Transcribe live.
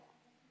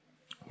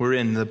We're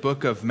in the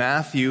book of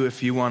Matthew.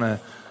 If you want to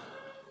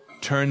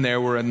turn there,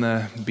 we're in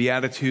the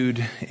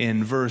Beatitude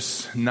in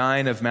verse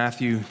 9 of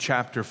Matthew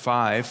chapter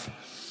 5.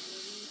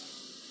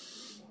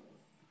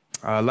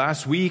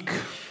 Last week,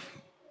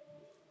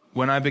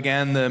 when I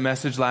began the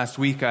message last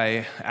week,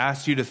 I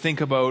asked you to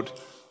think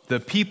about the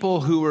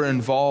people who were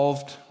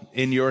involved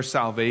in your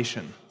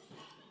salvation.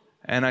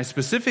 And I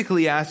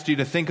specifically asked you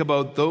to think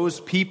about those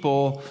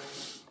people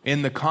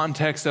in the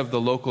context of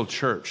the local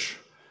church.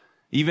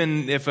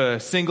 Even if a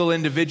single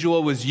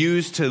individual was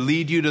used to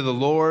lead you to the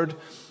Lord,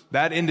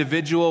 that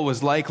individual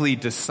was likely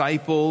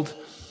discipled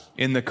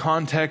in the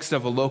context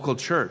of a local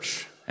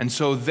church. And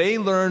so they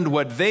learned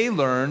what they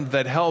learned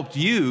that helped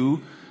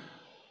you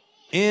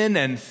in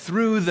and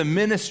through the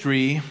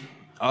ministry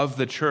of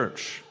the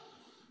church.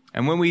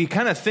 And when we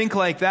kind of think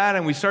like that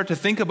and we start to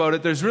think about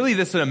it, there's really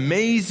this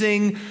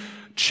amazing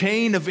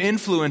chain of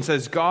influence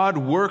as God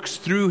works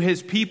through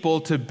his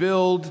people to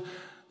build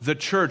the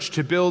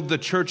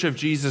church of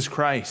Jesus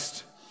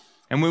Christ.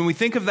 And when we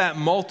think of that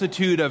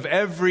multitude of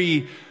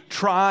every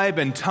tribe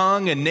and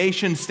tongue and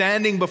nation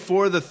standing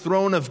before the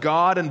throne of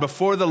God and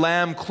before the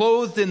Lamb,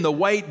 clothed in the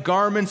white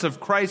garments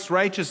of Christ's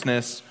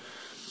righteousness,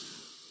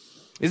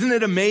 isn't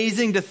it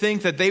amazing to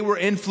think that they were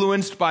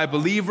influenced by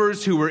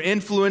believers who were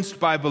influenced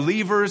by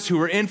believers who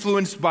were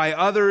influenced by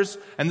others,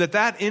 and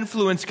that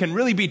influence can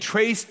really be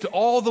traced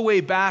all the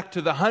way back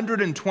to the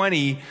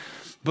 120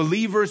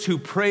 believers who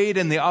prayed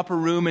in the upper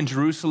room in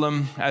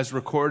Jerusalem as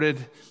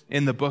recorded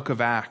in the book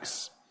of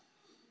Acts.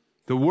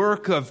 The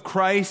work of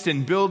Christ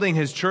in building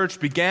his church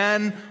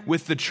began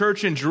with the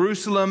church in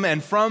Jerusalem,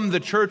 and from the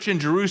church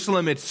in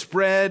Jerusalem it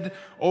spread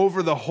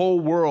over the whole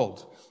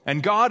world.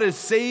 And God is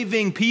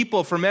saving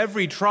people from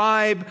every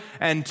tribe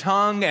and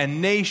tongue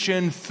and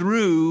nation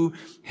through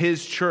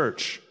his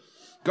church.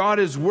 God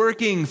is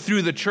working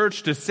through the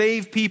church to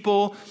save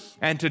people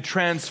and to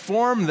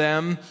transform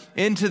them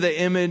into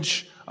the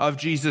image of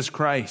Jesus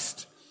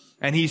Christ.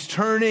 And he's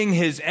turning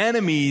his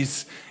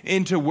enemies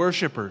into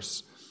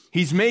worshipers.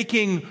 He's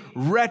making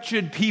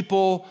wretched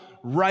people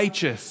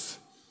righteous.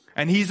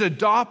 And he's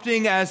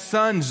adopting as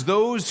sons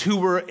those who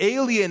were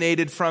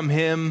alienated from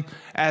him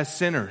as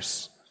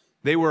sinners.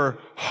 They were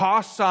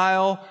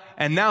hostile,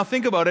 and now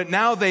think about it,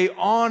 now they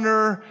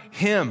honor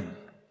him.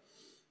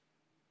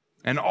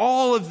 And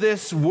all of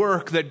this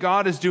work that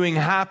God is doing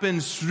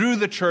happens through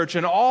the church,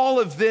 and all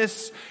of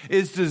this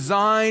is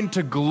designed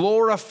to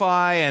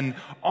glorify and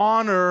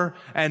honor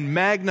and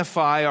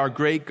magnify our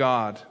great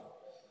God.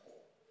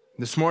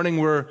 This morning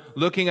we're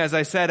looking, as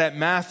I said, at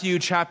Matthew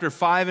chapter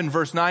 5 and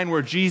verse 9,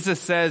 where Jesus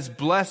says,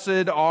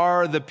 "Blessed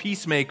are the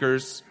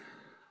peacemakers,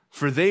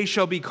 for they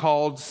shall be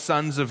called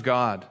sons of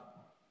God."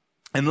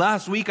 And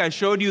last week I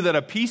showed you that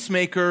a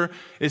peacemaker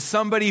is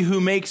somebody who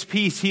makes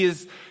peace.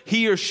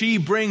 He or she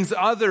brings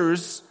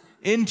others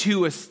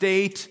into a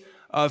state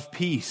of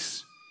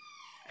peace.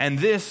 And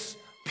this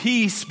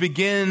peace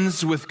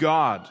begins with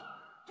God.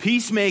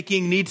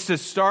 Peacemaking needs to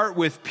start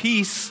with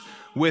peace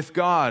with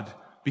God,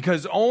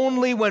 because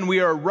only when we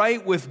are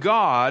right with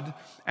God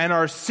and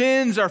our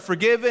sins are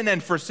forgiven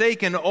and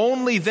forsaken,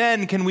 only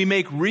then can we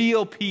make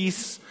real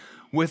peace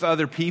with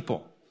other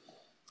people.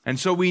 And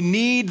so we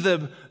need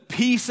the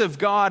peace of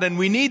God, and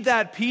we need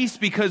that peace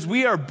because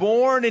we are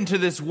born into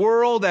this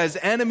world as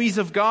enemies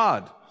of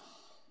God.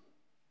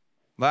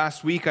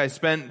 Last week I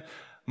spent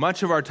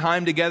much of our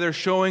time together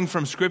showing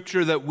from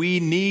Scripture that we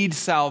need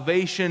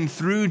salvation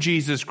through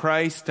Jesus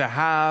Christ to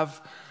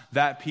have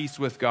that peace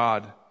with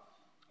God.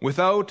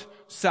 Without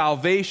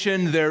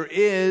salvation, there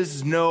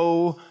is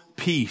no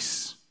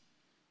peace.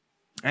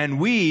 And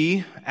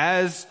we,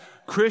 as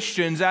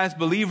Christians, as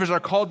believers, are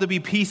called to be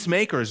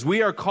peacemakers.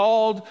 We are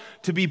called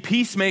to be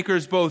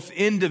peacemakers both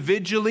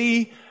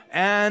individually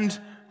and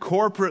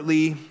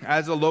corporately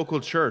as a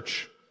local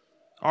church.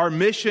 Our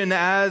mission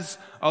as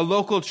a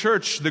local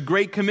church, the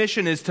Great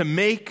Commission, is to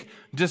make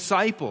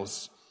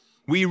disciples.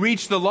 We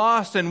reach the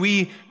lost and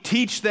we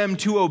teach them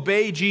to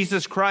obey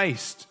Jesus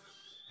Christ.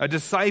 A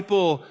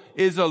disciple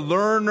is a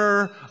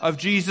learner of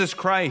Jesus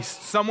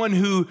Christ, someone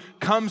who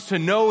comes to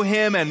know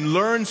him and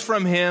learns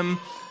from him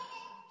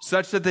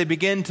such that they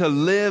begin to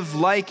live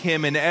like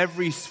him in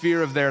every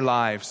sphere of their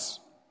lives.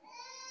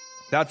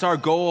 That's our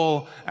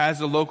goal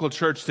as a local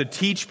church, to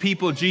teach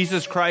people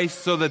Jesus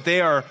Christ so that they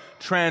are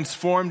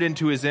transformed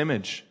into his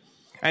image.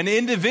 And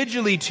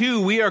individually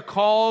too, we are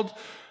called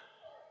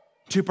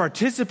to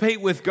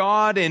participate with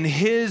God in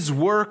his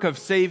work of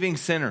saving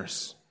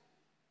sinners.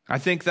 I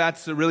think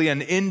that's really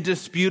an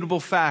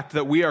indisputable fact,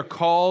 that we are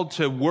called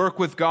to work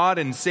with God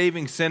in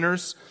saving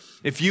sinners.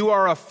 If you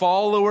are a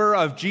follower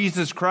of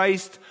Jesus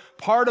Christ,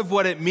 part of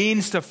what it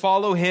means to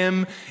follow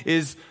him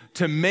is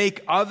to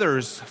make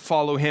others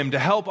follow him, to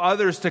help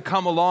others to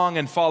come along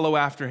and follow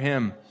after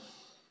him.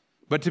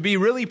 But to be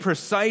really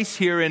precise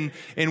here in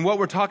what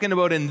we're talking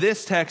about in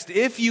this text,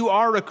 if you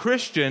are a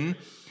Christian,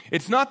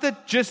 it's not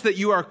that just that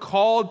you are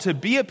called to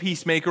be a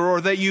peacemaker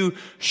or that you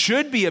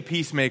should be a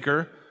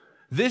peacemaker.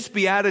 This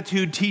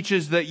beatitude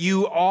teaches that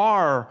you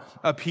are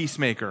a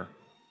peacemaker.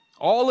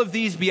 All of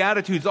these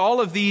Beatitudes,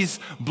 all of these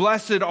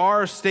blessed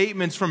are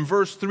statements from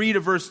verse 3 to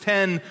verse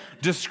 10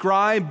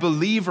 describe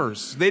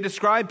believers. They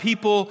describe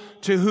people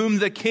to whom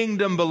the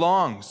kingdom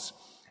belongs.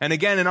 And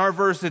again, in our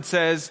verse it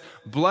says,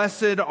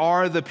 blessed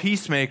are the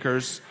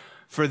peacemakers,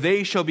 for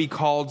they shall be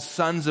called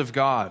sons of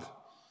God.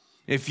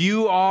 If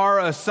you are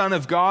a son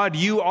of God,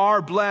 you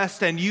are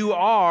blessed and you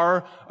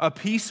are a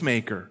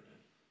peacemaker.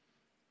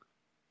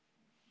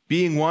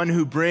 Being one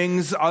who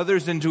brings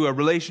others into a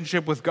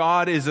relationship with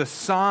God is a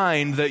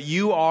sign that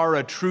you are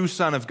a true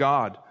son of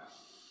God.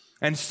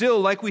 And still,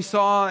 like we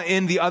saw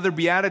in the other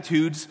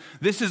Beatitudes,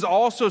 this is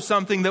also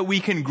something that we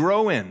can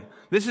grow in.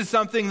 This is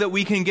something that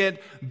we can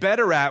get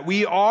better at.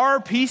 We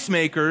are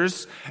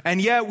peacemakers,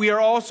 and yet we are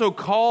also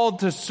called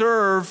to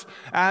serve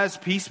as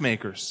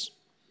peacemakers.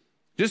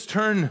 Just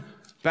turn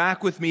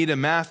back with me to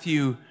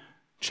Matthew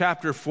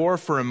chapter 4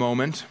 for a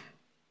moment.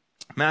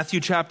 Matthew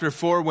chapter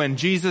 4, when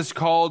Jesus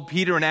called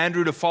Peter and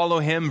Andrew to follow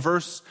him,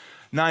 verse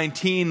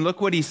 19,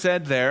 look what he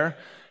said there.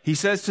 He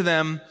says to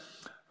them,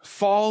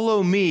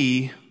 follow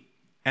me,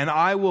 and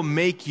I will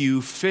make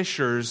you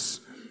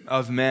fishers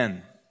of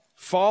men.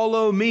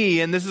 Follow me,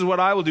 and this is what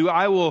I will do.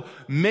 I will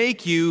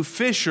make you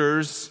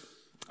fishers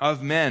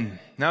of men.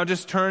 Now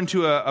just turn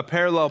to a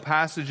parallel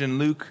passage in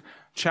Luke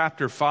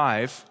chapter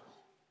 5.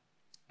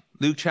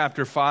 Luke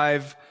chapter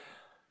 5,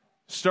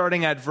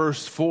 starting at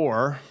verse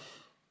 4.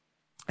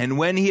 And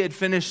when he had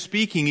finished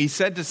speaking, he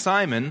said to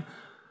Simon,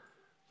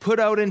 put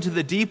out into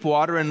the deep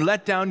water and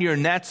let down your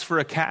nets for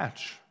a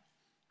catch.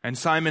 And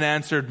Simon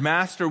answered,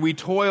 Master, we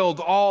toiled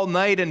all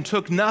night and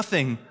took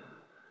nothing,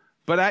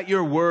 but at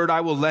your word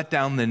I will let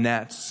down the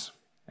nets.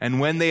 And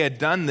when they had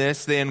done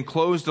this, they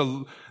enclosed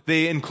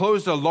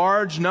a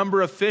large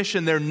number of fish,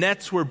 and their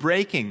nets were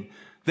breaking.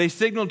 They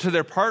signaled to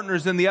their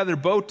partners in the other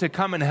boat to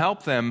come and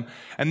help them,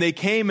 and they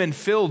came and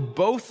filled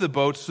both the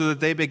boats so that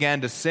they began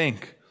to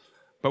sink.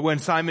 But when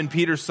Simon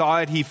Peter saw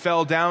it, he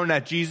fell down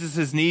at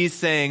Jesus' knees,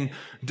 saying,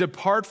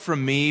 Depart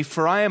from me,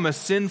 for I am a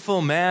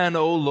sinful man,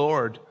 O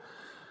Lord.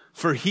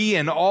 For he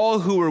and all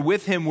who were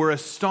with him were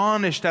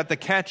astonished at the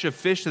catch of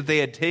fish that they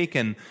had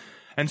taken.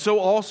 And so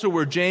also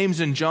were James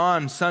and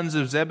John, sons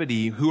of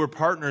Zebedee, who were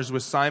partners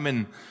with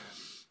Simon.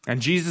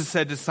 And Jesus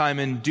said to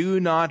Simon,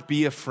 Do not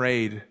be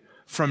afraid.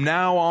 From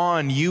now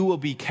on you will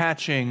be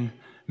catching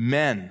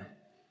men.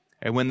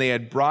 And when they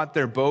had brought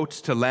their boats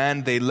to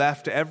land, they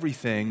left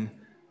everything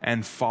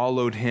and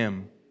followed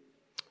him.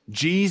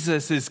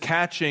 Jesus is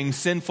catching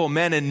sinful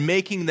men and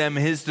making them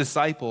his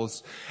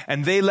disciples.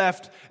 And they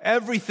left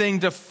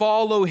everything to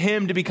follow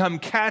him, to become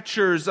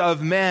catchers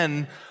of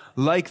men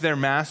like their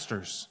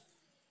masters.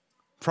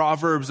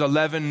 Proverbs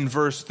 11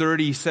 verse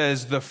 30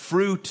 says, The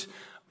fruit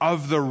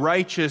of the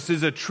righteous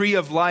is a tree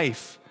of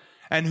life,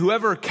 and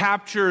whoever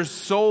captures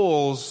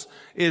souls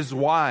is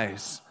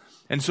wise.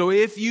 And so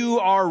if you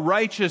are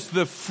righteous,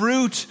 the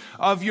fruit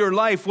of your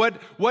life,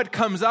 what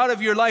comes out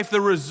of your life, the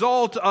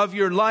result of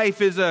your life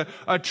is a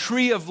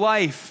tree of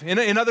life.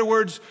 In other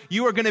words,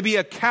 you are going to be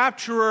a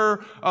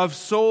capturer of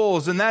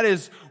souls, and that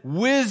is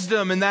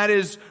wisdom, and that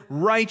is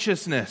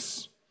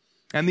righteousness.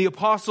 And the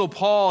Apostle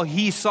Paul,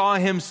 he saw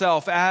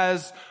himself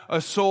as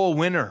a soul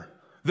winner.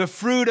 The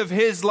fruit of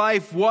his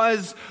life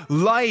was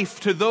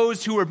life to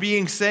those who were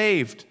being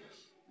saved.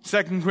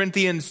 2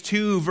 Corinthians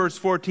 2 verse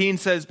 14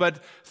 says,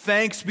 But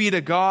thanks be to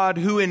God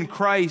who in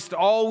Christ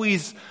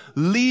always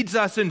leads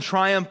us in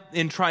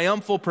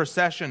triumphal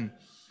procession,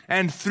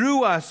 and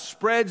through us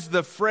spreads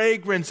the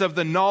fragrance of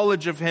the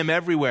knowledge of him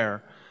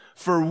everywhere.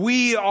 For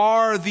we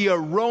are the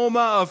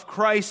aroma of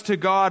Christ to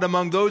God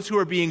among those who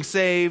are being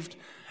saved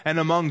and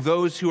among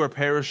those who are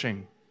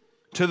perishing.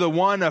 To the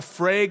one a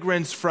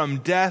fragrance from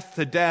death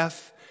to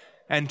death,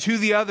 and to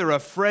the other a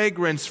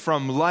fragrance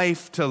from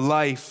life to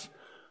life.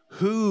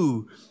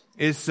 Who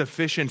is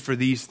sufficient for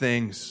these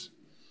things?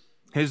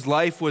 His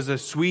life was a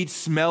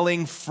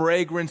sweet-smelling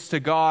fragrance to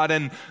God,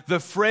 and the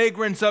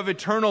fragrance of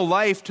eternal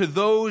life to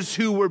those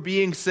who were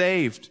being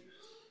saved.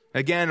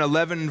 Again,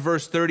 11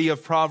 verse 30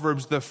 of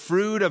Proverbs, The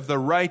fruit of the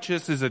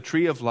righteous is a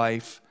tree of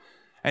life,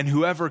 and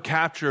whoever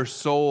captures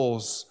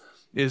souls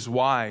is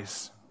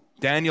wise.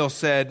 Daniel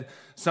said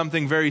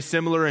something very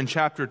similar in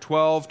chapter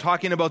 12,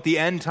 talking about the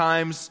end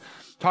times,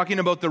 talking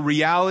about the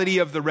reality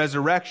of the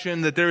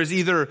resurrection, that there is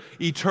either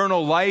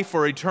eternal life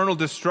or eternal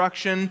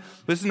destruction.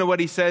 Listen to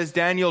what he says,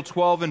 Daniel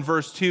 12 and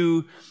verse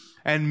 2,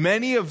 And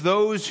many of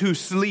those who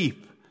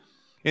sleep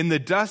in the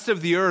dust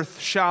of the earth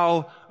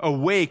shall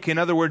awake. In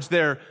other words,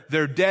 they're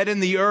dead in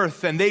the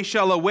earth, and they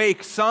shall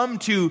awake, some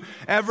to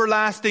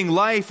everlasting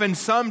life, and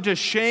some to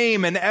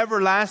shame and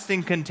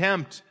everlasting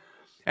contempt.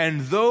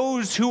 And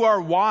those who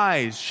are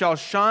wise shall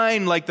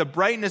shine like the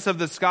brightness of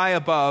the sky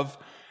above,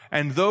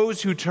 and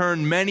those who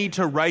turn many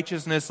to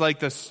righteousness like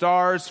the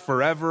stars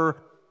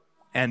forever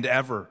and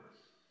ever.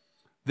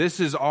 This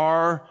is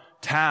our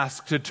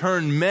task, to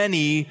turn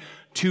many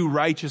to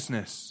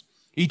righteousness.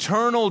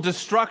 Eternal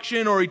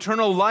destruction or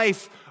eternal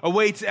life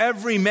awaits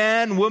every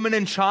man, woman,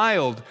 and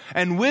child.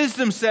 And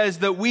wisdom says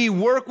that we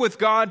work with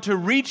God to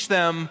reach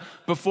them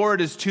before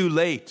it is too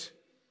late.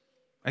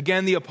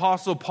 Again, the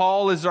Apostle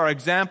Paul is our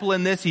example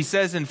in this. He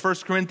says in 1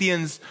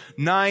 Corinthians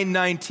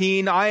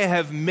 9:19, I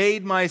have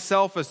made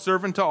myself a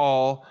servant to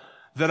all,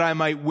 that I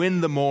might win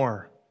the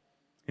more.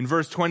 In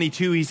verse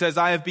 22, he says,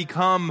 I have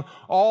become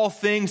all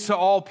things to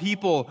all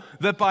people,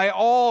 that by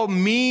all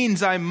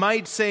means I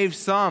might save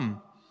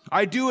some.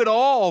 I do it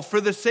all for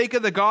the sake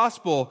of the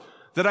gospel,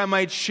 that I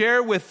might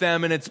share with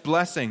them in its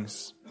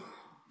blessings.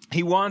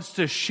 He wants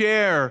to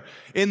share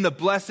in the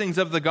blessings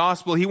of the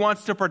gospel. He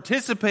wants to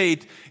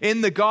participate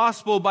in the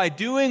gospel by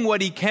doing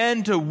what he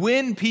can to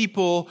win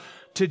people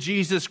to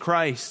Jesus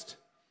Christ.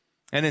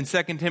 And in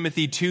 2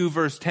 Timothy 2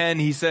 verse 10,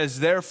 he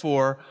says,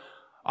 therefore,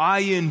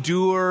 I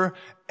endure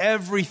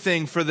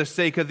everything for the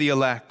sake of the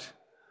elect,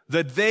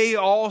 that they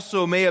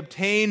also may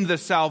obtain the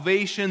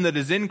salvation that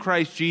is in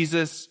Christ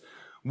Jesus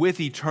with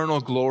eternal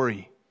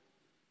glory.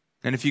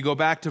 And if you go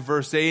back to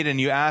verse 8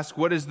 and you ask,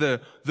 what is the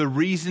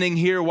reasoning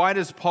here? Why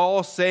does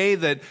Paul say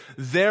that,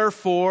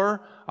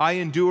 therefore, I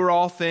endure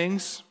all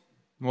things?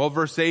 Well,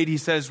 verse 8, he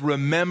says,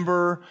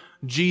 remember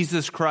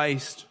Jesus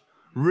Christ,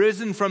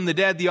 risen from the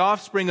dead, the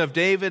offspring of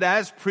David,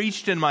 as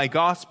preached in my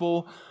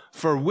gospel,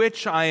 for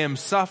which I am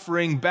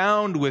suffering,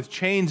 bound with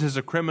chains as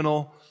a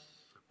criminal.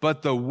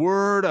 But the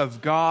word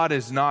of God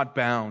is not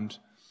bound.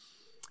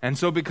 And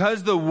so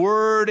because the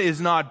word is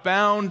not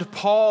bound,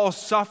 Paul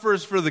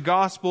suffers for the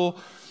gospel,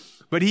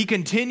 but he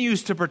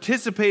continues to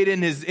participate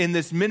in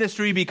this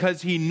ministry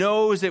because he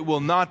knows it will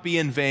not be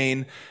in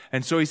vain.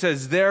 And so he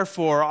says,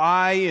 therefore,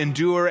 I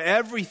endure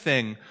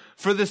everything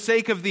for the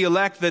sake of the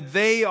elect, that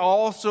they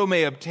also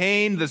may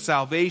obtain the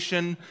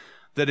salvation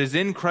that is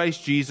in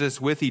Christ Jesus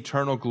with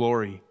eternal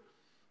glory.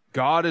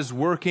 God is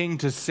working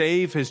to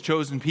save his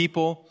chosen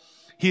people.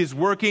 He is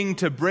working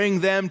to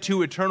bring them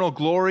to eternal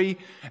glory.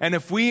 And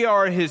if we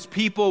are his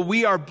people,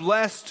 we are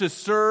blessed to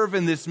serve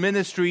in this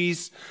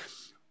ministries.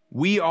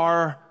 We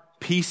are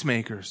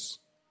peacemakers.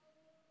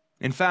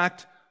 In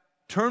fact,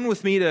 turn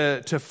with me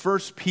to 1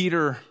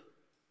 Peter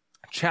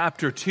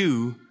chapter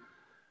 2,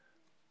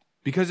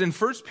 because in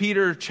 1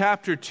 Peter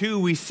chapter 2,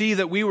 we see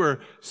that we were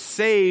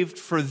saved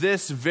for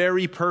this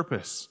very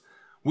purpose.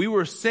 We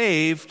were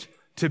saved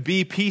to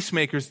be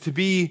peacemakers, to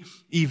be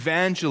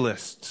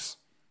evangelists.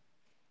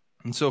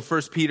 And so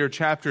 1 Peter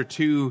chapter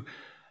 2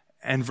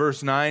 and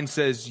verse 9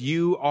 says,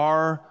 you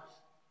are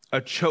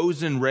a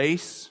chosen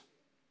race,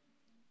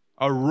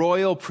 a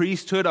royal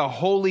priesthood, a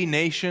holy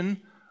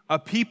nation, a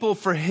people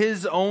for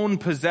his own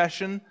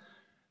possession,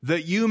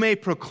 that you may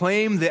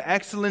proclaim the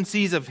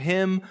excellencies of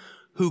him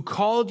who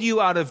called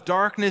you out of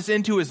darkness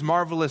into his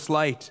marvelous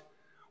light.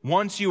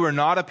 Once you were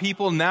not a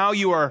people, now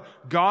you are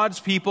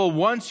God's people.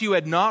 Once you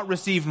had not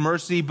received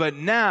mercy, but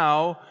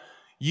now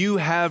you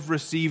have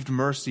received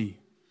mercy.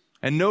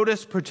 And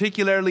notice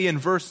particularly in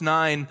verse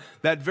 9,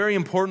 that very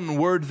important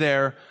word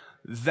there,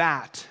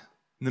 that,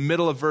 in the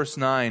middle of verse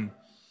 9.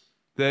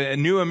 The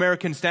New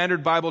American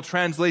Standard Bible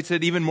translates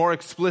it even more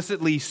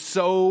explicitly,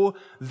 so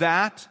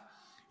that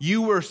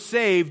you were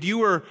saved, you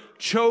were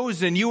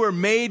chosen, you were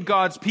made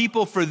God's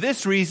people for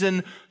this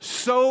reason,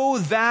 so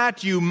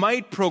that you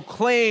might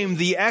proclaim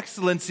the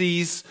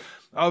excellencies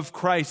of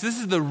Christ. This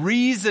is the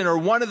reason, or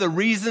one of the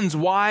reasons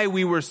why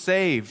we were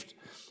saved,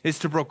 is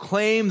to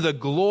proclaim the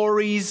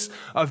glories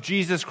of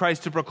Jesus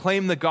Christ, to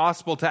proclaim the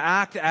gospel, to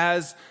act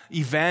as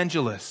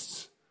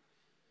evangelists.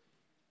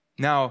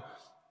 Now,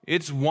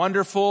 it's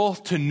wonderful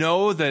to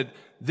know that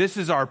this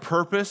is our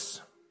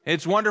purpose.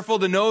 It's wonderful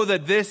to know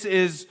that this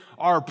is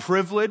our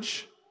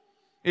privilege.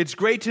 It's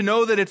great to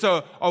know that it's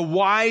a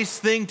wise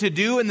thing to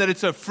do, and that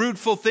it's a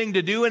fruitful thing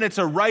to do, and it's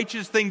a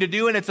righteous thing to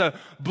do, and it's a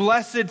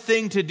blessed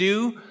thing to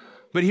do.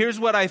 But here's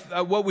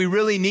what we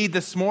really need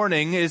this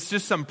morning is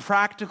just some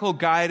practical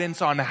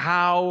guidance on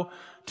how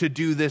to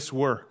do this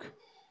work.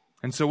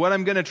 And so what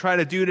I'm going to try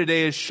to do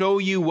today is show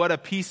you what a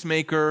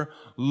peacemaker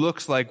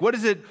looks like. What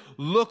does it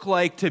look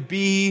like to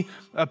be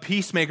a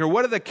peacemaker?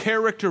 What are the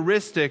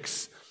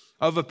characteristics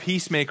of a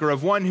peacemaker,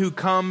 of one who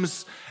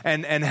comes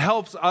and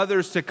helps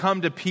others to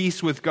come to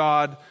peace with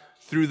God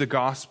through the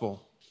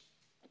gospel?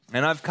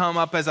 And I've come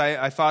up, as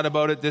I thought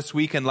about it this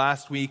week and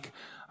last week,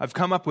 I've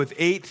come up with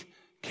 8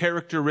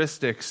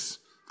 characteristics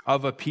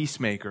of a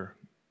peacemaker.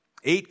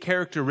 8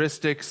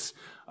 characteristics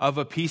of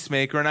a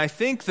peacemaker. And I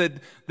think that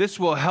this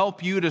will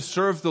help you to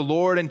serve the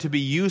Lord and to be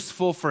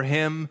useful for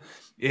him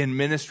in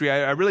ministry.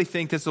 I really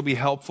think this will be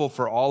helpful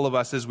for all of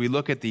us as we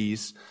look at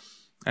these.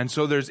 And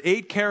so there's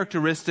 8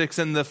 characteristics,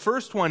 and the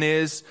first one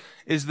is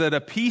that a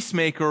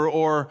peacemaker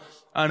or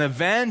an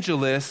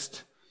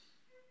evangelist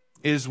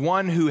is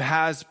one who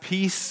has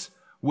peace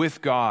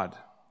with God.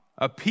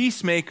 A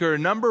peacemaker,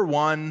 number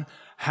 1,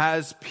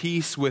 has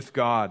peace with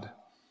God.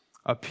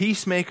 A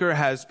peacemaker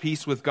has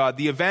peace with God.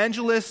 The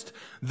evangelist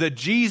that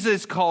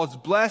Jesus calls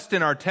blessed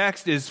in our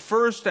text is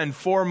first and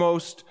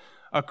foremost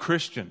a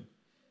Christian.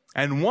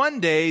 And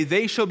one day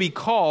they shall be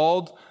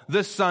called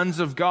the sons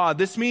of God.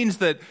 This means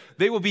that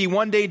they will be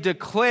one day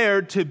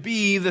declared to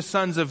be the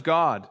sons of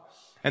God.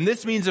 And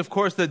this means, of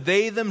course, that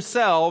they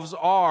themselves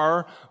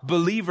are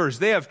believers.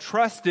 They have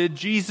trusted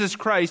Jesus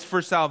Christ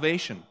for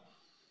salvation.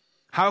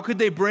 How could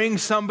they bring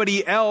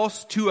somebody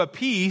else to a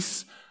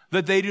peace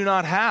that they do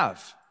not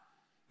have?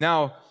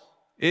 Now,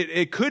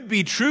 it could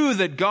be true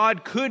that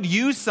God could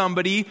use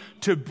somebody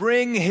to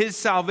bring his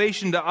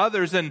salvation to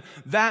others, and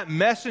that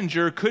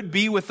messenger could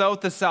be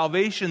without the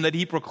salvation that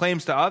he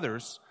proclaims to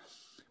others.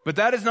 But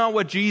that is not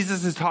what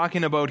Jesus is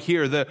talking about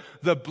here.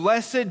 The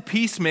blessed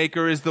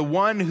peacemaker is the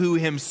one who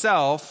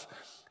himself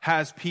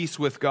has peace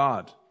with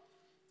God.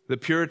 The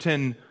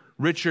Puritan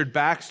Richard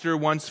Baxter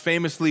once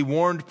famously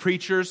warned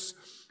preachers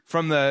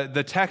from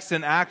the text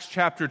in Acts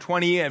chapter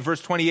 20 and verse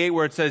 28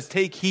 where it says,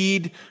 "Take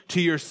heed to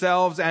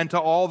yourselves and to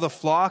all the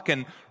flock."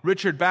 And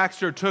Richard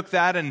Baxter took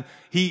that and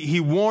he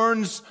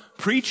warns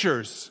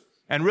preachers,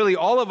 and really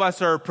all of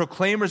us are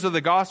proclaimers of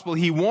the gospel.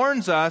 He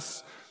warns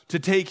us to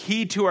take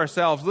heed to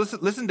ourselves.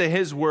 Listen to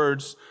his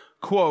words,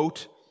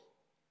 quote,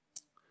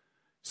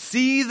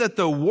 "See that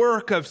the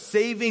work of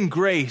saving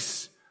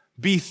grace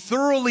be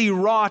thoroughly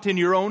wrought in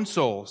your own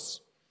souls.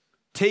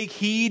 Take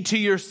heed to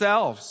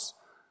yourselves,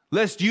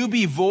 lest you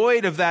be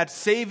void of that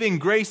saving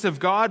grace of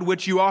God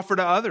which you offer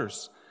to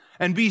others,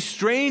 and be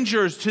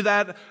strangers to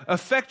that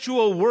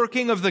effectual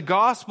working of the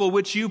gospel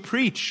which you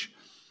preach,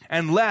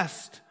 and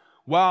lest,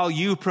 while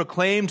you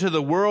proclaim to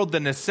the world the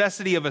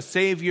necessity of a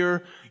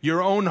Savior,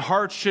 your own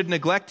heart should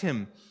neglect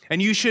him,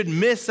 and you should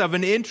miss of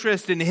an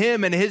interest in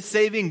him and his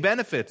saving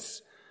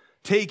benefits.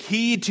 Take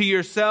heed to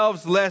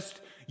yourselves,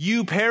 lest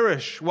you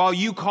perish, while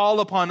you call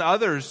upon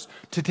others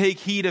to take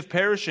heed of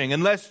perishing,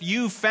 and lest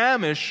you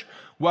famish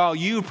while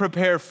you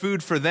prepare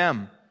food for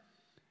them.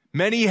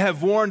 Many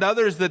have warned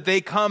others that they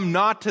come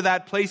not to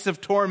that place of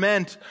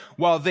torment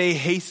while they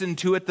hasten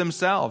to it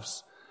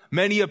themselves.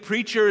 Many a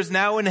preacher is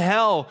now in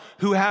hell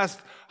who has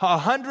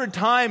 100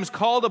 times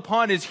called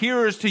upon his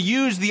hearers to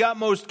use the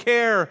utmost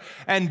care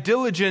and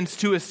diligence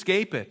to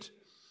escape it.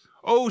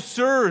 Oh,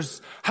 sirs,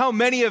 how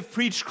many have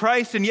preached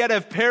Christ and yet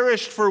have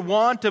perished for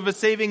want of a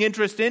saving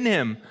interest in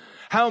him?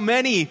 How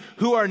many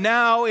who are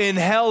now in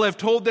hell have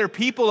told their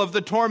people of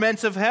the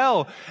torments of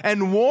hell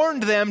and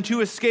warned them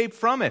to escape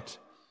from it?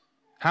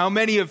 How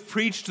many have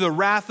preached the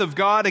wrath of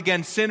God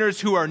against sinners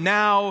who are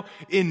now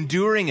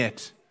enduring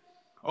it?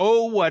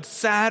 Oh, what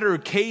sadder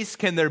case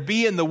can there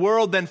be in the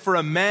world than for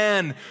a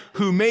man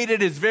who made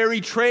it his very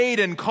trade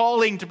and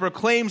calling to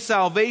proclaim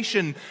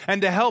salvation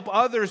and to help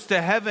others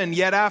to heaven,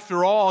 yet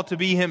after all to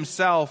be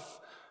himself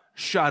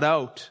shut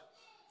out.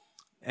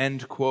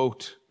 End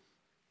quote.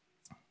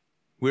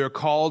 We are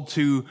called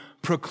to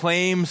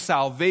proclaim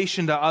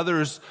salvation to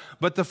others,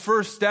 but the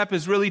first step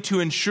is really to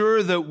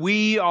ensure that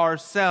we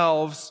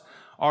ourselves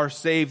are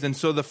saved. And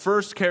so the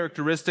first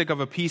characteristic of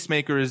a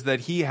peacemaker is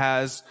that he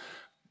has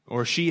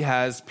or she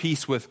has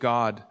peace with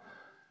God.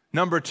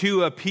 Number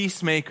two, a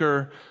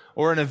peacemaker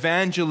or an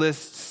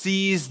evangelist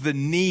sees the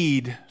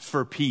need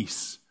for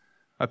peace.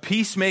 A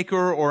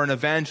peacemaker or an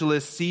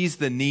evangelist sees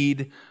the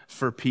need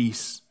for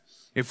peace.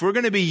 If we're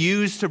going to be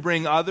used to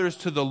bring others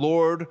to the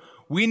Lord,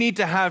 we need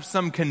to have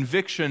some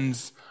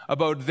convictions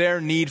about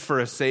their need for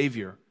a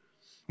Savior.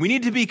 We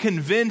need to be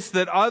convinced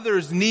that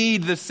others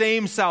need the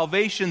same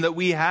salvation that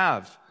we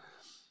have.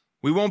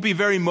 We won't be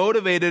very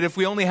motivated if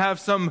we only have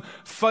some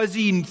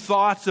fuzzy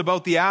thoughts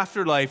about the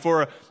afterlife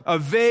or a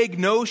vague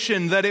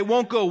notion that it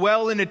won't go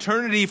well in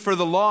eternity for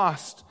the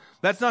lost.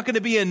 That's not going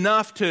to be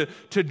enough to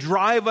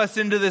drive us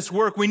into this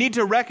work. We need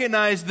to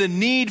recognize the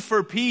need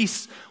for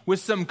peace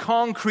with some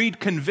concrete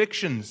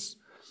convictions.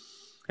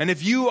 And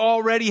if you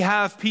already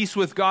have peace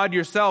with God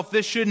yourself,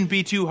 this shouldn't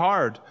be too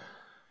hard.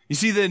 You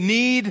see, the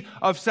need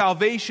of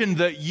salvation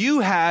that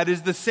you had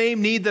is the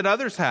same need that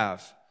others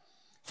have.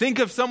 Think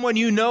of someone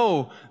you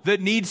know that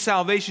needs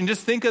salvation.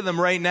 Just think of them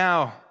right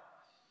now.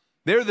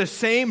 They're the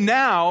same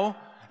now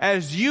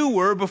as you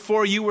were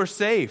before you were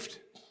saved.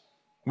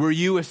 Were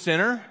you a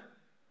sinner?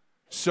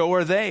 So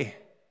are they.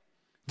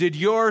 Did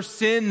your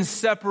sins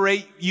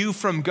separate you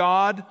from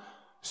God?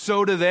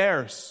 So do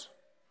theirs.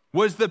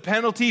 Was the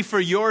penalty for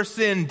your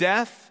sin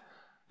death?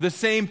 The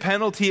same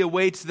penalty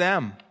awaits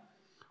them.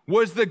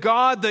 Was the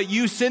God that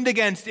you sinned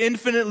against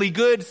infinitely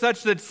good,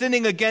 such that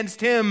sinning against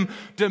him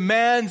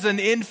demands an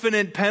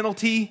infinite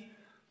penalty?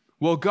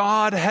 Well,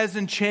 God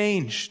hasn't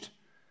changed.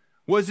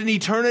 Was an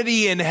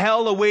eternity in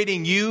hell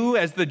awaiting you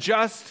as the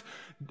just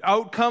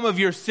outcome of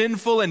your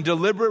sinful and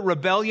deliberate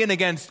rebellion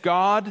against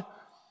God?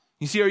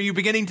 You see, are you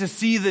beginning to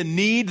see the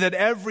need that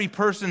every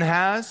person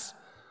has?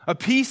 A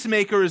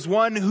peacemaker is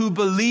one who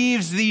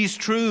believes these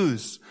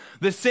truths.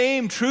 The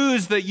same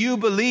truths that you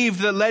believed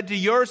that led to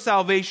your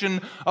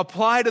salvation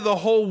apply to the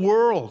whole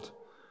world.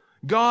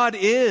 God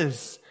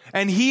is,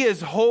 and he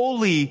is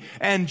holy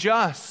and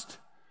just.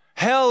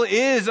 Hell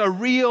is a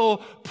real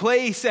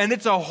place, and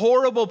it's a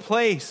horrible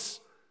place.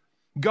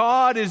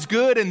 God is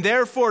good, and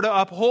therefore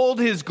to uphold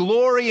his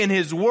glory in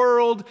his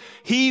world,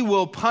 he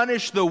will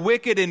punish the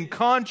wicked in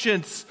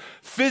conscience,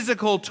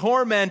 physical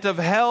torment of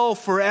hell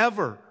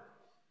forever.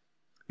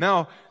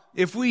 Now,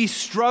 if we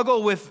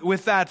struggle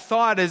with that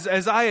thought,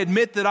 as I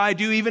admit that I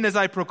do, even as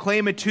I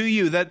proclaim it to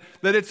you, that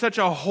it's such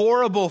a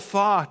horrible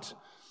thought,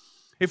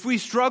 if we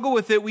struggle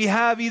with it, we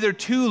have either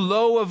too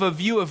low of a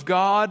view of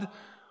God,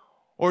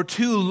 or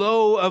too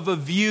low of a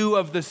view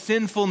of the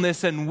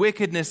sinfulness and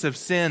wickedness of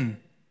sin.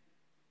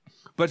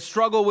 But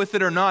struggle with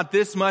it or not,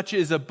 this much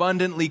is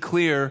abundantly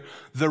clear.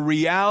 The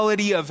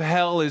reality of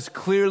hell is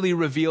clearly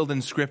revealed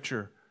in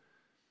Scripture.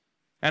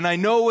 And I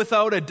know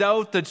without a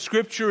doubt that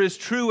Scripture is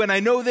true. And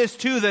I know this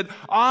too, that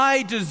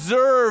I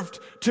deserved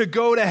to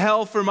go to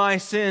hell for my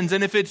sins.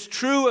 And if it's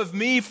true of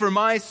me for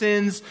my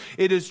sins,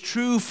 it is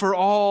true for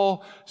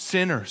all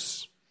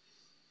sinners.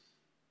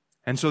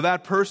 And so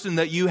that person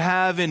that you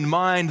have in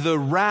mind, the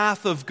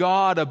wrath of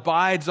God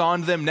abides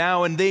on them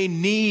now, and they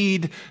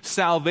need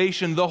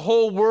salvation. The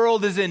whole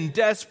world is in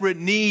desperate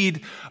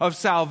need of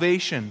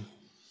salvation.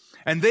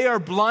 And they are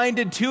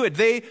blinded to it.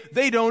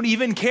 They don't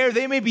even care.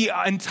 They may be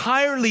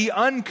entirely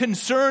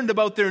unconcerned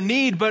about their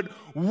need, but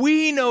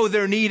we know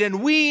their need,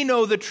 and we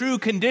know the true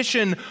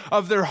condition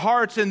of their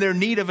hearts and their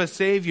need of a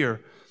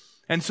Savior.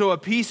 And so a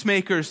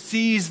peacemaker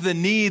sees the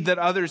need that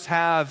others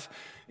have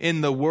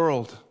in the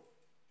world.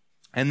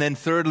 And then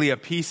thirdly, a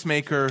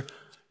peacemaker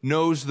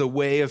knows the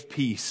way of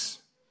peace.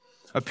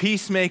 A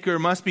peacemaker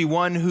must be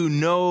one who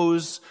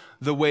knows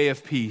the way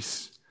of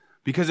peace.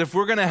 Because if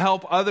we're going to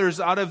help others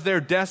out of their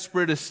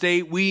desperate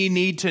estate, we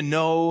need to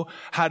know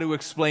how to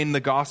explain the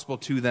gospel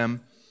to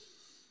them.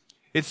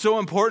 It's so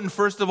important,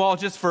 first of all,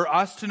 just for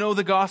us to know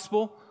the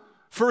gospel.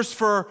 First,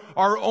 for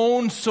our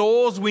own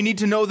souls, we need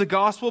to know the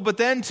gospel. But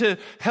then to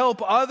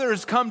help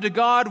others come to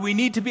God, we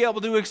need to be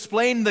able to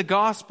explain the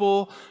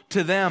gospel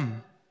to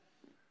them.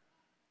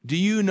 Do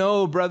you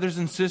know, brothers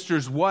and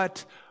sisters,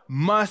 what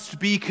must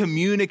be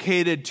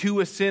communicated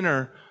to a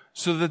sinner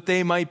so that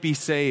they might be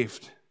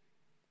saved?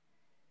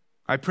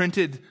 I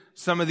printed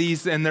some of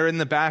these, and they're in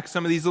the back,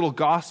 some of these little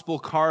gospel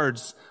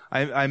cards.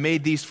 I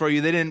made these for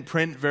you. They didn't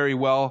print very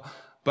well,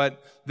 but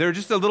they're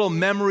just a little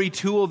memory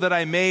tool that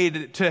I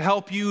made to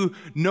help you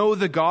know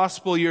the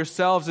gospel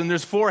yourselves. And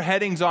there's 4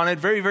 headings on it,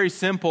 very, very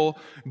simple.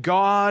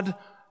 God,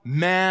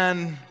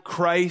 man,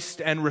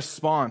 Christ, and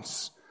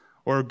response.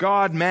 Or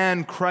God,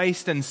 man,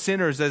 Christ, and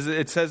sinners, as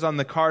it says on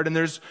the card. And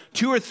there's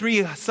 2 or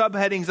 3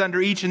 subheadings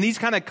under each, and these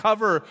kind of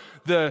cover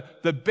the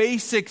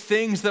basic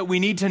things that we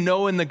need to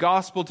know in the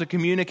gospel to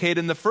communicate.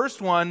 And the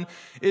first one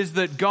is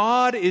that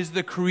God is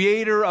the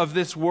creator of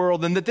this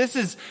world, and that this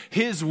is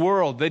His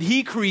world, that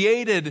He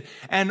created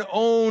and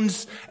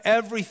owns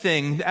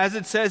everything. As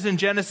it says in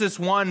Genesis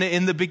 1,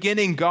 in the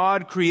beginning,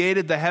 God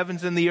created the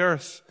heavens and the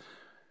earth.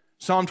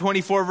 Psalm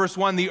 24 verse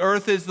 1, the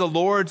earth is the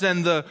Lord's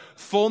and the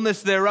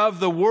fullness thereof,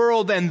 the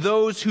world and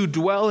those who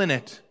dwell in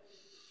it.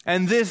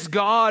 And this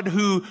God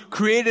who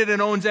created and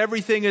owns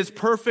everything is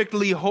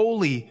perfectly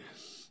holy.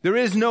 There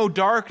is no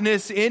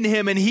darkness in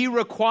Him, and He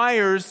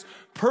requires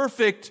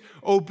perfect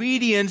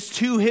obedience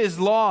to His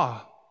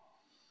law.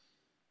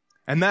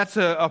 And that's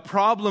a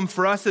problem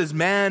for us as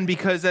man,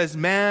 because as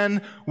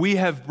man, we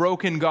have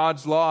broken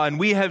God's law, and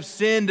we have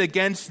sinned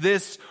against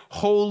this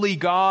holy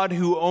God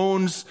who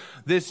owns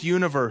this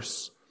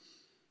universe.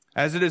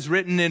 As it is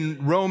written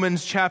in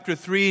Romans chapter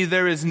 3,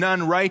 there is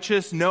none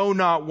righteous, no,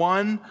 not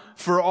one,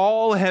 for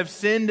all have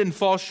sinned and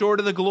fall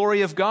short of the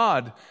glory of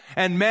God.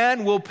 And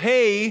man will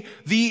pay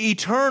the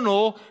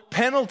eternal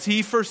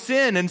penalty for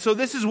sin. And so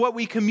this is what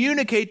we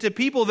communicate to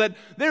people, that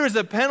there is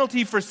a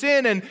penalty for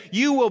sin and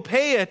you will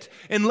pay it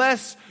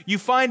unless you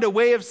find a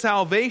way of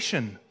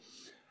salvation.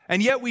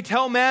 And yet we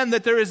tell man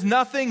that there is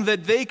nothing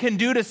that they can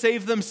do to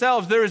save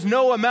themselves. There is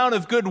no amount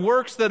of good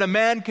works that a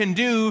man can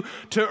do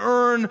to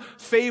earn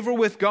favor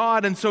with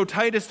God. And so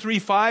Titus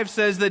 3:5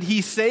 says that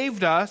He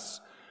saved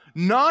us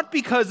not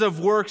because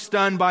of works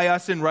done by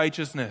us in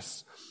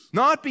righteousness,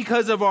 not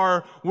because of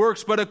our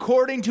works, but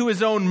according to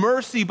His own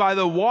mercy by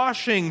the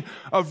washing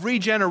of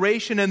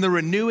regeneration and the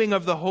renewing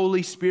of the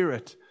Holy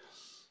Spirit.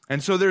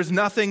 And so there's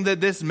nothing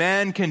that this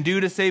man can do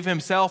to save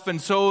himself.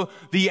 And so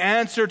the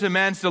answer to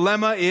man's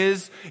dilemma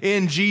is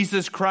in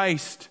Jesus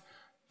Christ.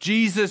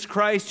 Jesus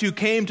Christ, who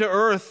came to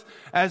earth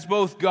as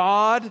both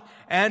God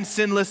and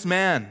sinless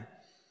man.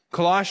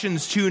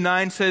 Colossians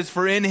 2:9 says,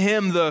 for in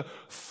Him the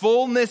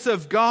fullness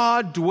of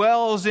God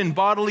dwells in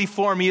bodily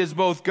form. He is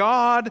both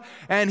God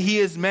and He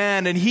is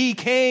man. And He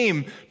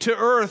came to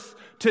earth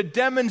to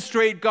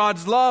demonstrate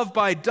God's love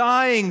by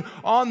dying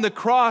on the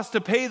cross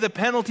to pay the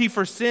penalty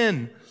for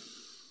sin.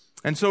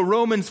 And so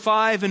Romans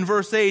 5 and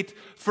verse 8,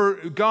 for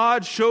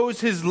God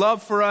shows His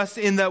love for us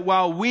in that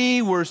while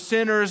we were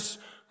sinners,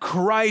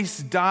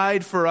 Christ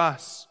died for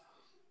us.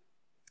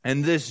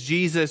 And this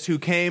Jesus who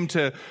came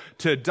to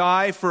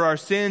die for our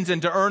sins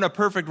and to earn a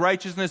perfect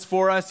righteousness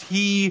for us,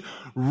 He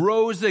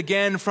rose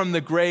again from the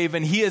grave,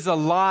 and He is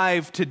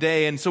alive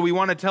today. And so we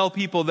want to tell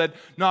people that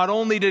not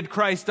only did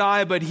Christ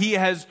die, but He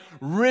has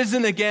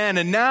risen again.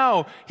 And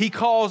now He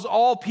calls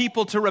all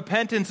people to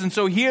repentance. And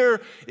so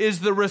here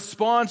is the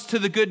response to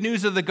the good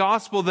news of the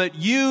gospel, that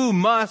you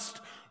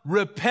must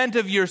repent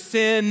of your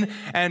sin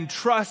and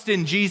trust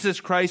in Jesus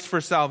Christ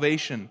for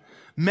salvation.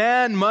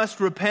 Man must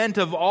repent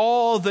of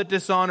all that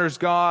dishonors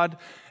God,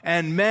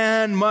 and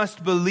man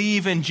must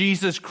believe in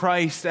Jesus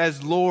Christ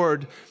as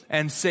Lord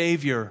and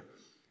Savior.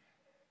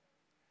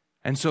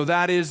 And so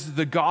that is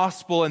the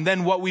gospel. And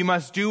then what we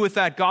must do with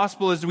that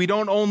gospel is we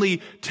don't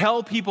only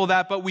tell people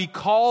that, but we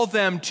call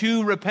them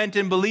to repent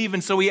and believe.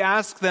 And so we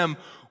ask them,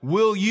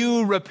 will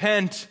you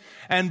repent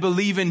and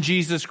believe in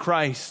Jesus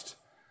Christ?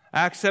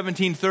 Acts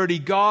 17:30,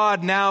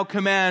 God now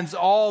commands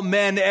all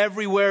men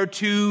everywhere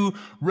to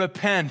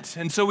repent.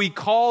 And so we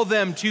call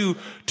them to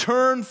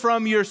turn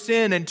from your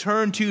sin and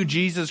turn to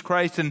Jesus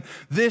Christ. And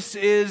this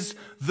is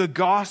the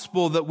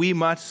gospel that we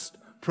must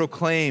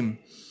proclaim.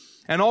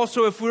 And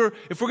also, if we're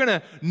going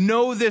to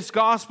know this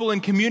gospel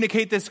and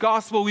communicate this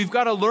gospel, we've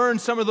got to learn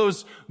some of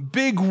those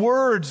big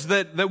words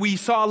that we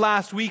saw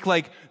last week,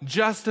 like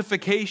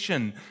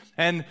justification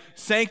and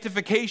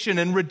sanctification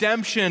and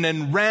redemption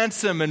and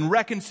ransom and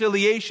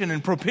reconciliation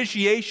and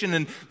propitiation.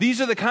 And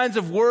these are the kinds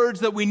of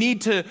words that we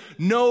need to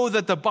know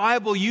that the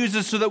Bible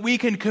uses so that we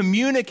can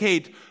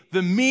communicate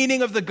the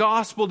meaning of the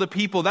gospel to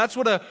people. That's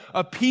what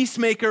a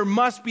peacemaker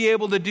must be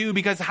able to do,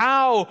 because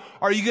how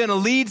are you going to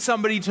lead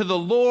somebody to the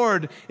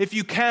Lord if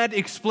you can't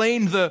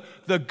explain the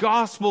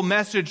gospel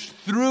message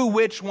through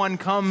which one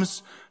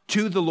comes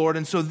to the Lord?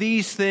 And so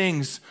these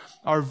things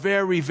are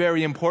very,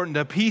 very important.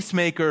 A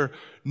peacemaker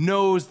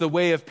knows the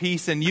way of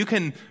peace, and you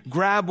can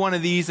grab one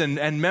of these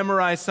and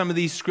memorize some of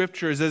these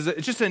scriptures as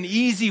just an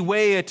easy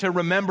way to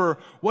remember,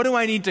 what do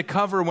I need to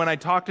cover when I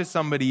talk to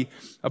somebody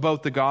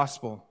about the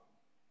gospel?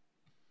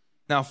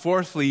 Now,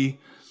 fourthly,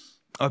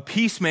 a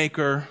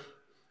peacemaker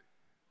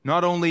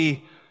not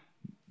only,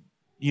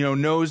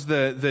 knows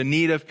the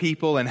need of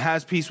people and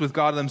has peace with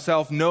God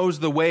himself, knows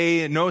the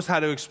way, knows how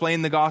to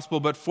explain the gospel,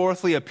 but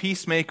fourthly, a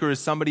peacemaker is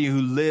somebody who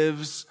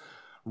lives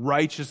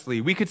righteously.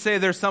 We could say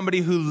there's somebody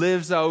who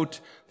lives out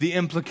the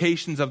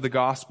implications of the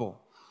gospel.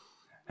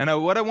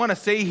 And what I want to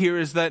say here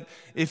is that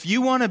if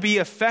you want to be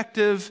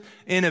effective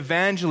in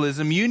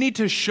evangelism, you need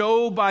to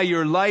show by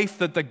your life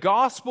that the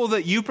gospel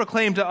that you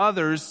proclaim to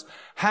others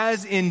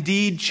has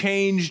indeed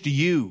changed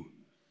you.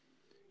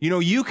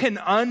 You can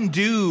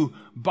undo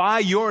by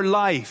your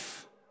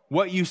life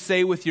what you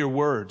say with your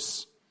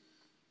words.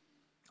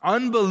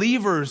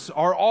 Unbelievers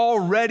are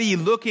already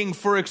looking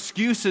for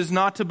excuses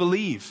not to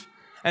believe.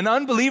 And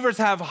unbelievers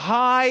have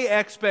high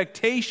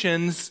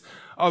expectations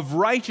of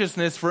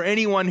righteousness for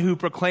anyone who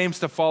proclaims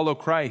to follow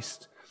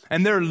Christ.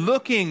 And they're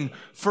looking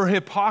for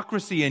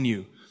hypocrisy in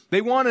you.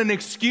 They want an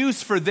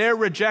excuse for their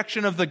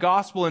rejection of the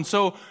gospel, and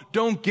so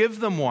don't give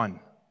them one.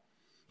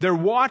 They're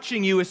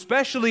watching you,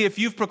 especially if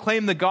you've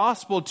proclaimed the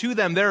gospel to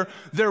them.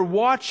 They're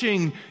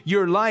watching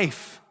your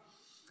life.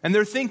 And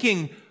they're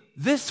thinking,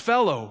 this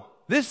fellow,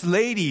 this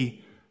lady,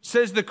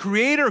 says the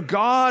Creator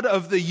God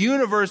of the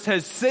universe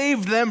has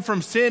saved them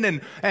from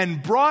sin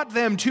and brought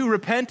them to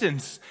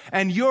repentance.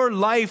 And your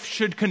life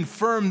should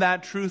confirm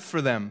that truth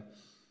for them.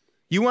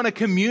 You want to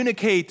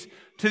communicate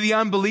to the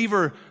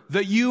unbeliever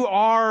that you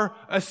are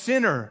a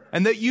sinner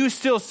and that you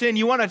still sin.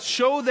 You want to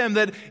show them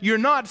that you're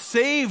not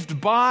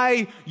saved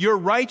by your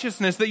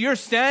righteousness, that your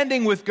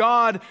standing with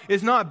God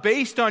is not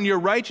based on your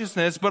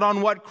righteousness, but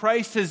on what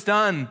Christ has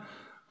done.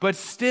 But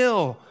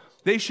still,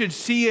 they should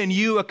see in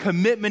you a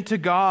commitment to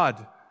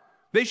God.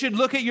 They should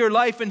look at your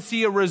life and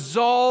see a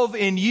resolve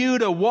in you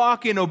to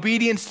walk in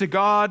obedience to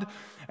God,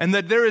 and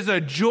that there is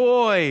a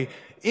joy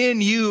in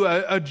you,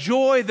 a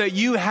joy that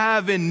you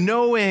have in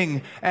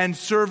knowing and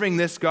serving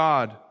this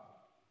God.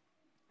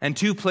 And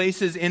two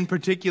places in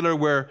particular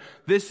where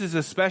this is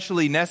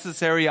especially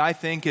necessary, I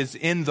think, is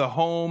in the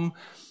home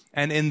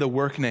and in the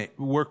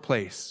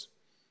workplace.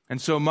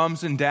 And so,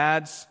 moms and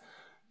dads,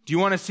 do you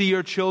want to see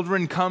your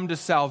children come to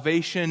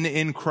salvation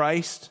in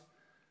Christ?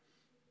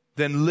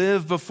 Then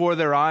live before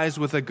their eyes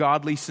with a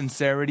godly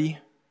sincerity.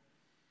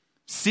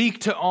 Seek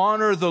to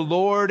honor the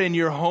Lord in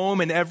your home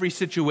in every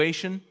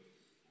situation.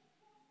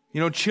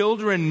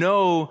 Children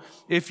know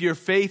if your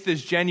faith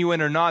is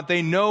genuine or not.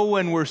 They know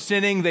when we're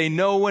sinning. They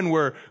know when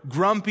we're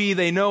grumpy.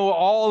 They know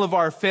all of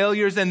our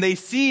failures, and they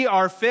see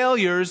our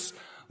failures.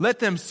 Let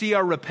them see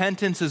our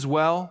repentance as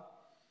well.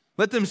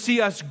 Let them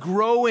see us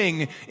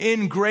growing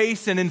in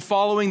grace and in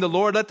following the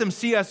Lord. Let them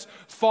see us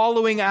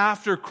following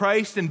after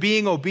Christ and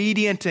being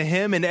obedient to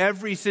Him in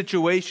every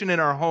situation in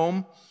our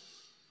home.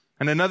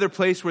 And another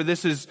place where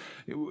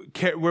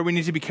where we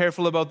need to be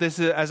careful about this,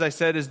 as I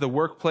said, is the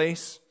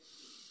workplace.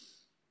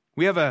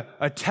 We have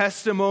a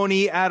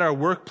testimony at our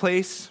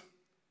workplace.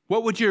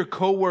 What would your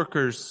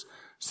coworkers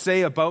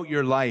say about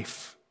your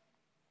life?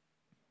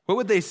 What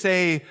would they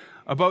say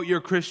about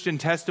your Christian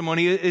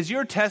testimony? Is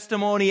your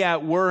testimony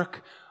at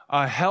work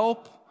a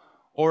help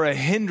or a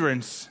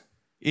hindrance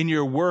in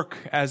your work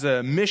as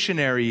a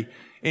missionary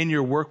in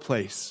your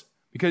workplace?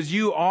 Because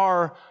you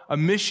are a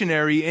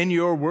missionary in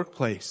your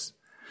workplace.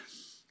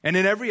 And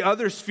in every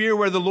other sphere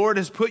where the Lord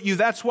has put you,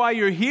 that's why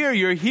you're here.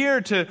 You're here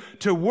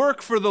to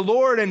work for the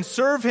Lord and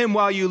serve Him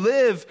while you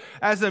live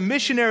as a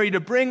missionary, to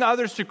bring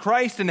others to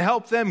Christ and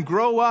help them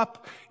grow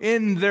up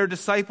in their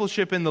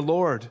discipleship in the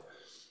Lord.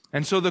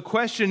 And so the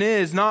question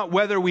is not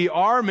whether we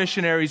are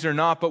missionaries or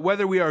not, but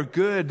whether we are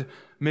good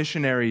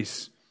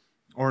missionaries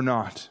or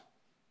not.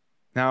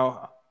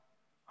 Now,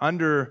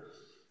 under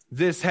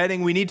this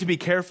heading, we need to be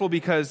careful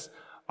because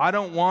I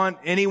don't want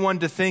anyone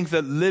to think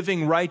that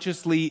living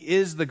righteously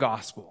is the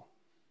gospel.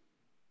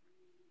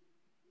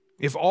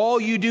 If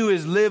all you do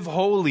is live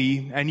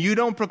holy and you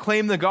don't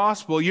proclaim the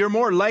gospel, you're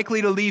more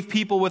likely to leave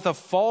people with a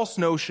false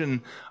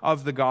notion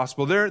of the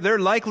gospel. They're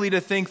likely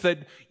to think that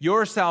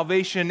your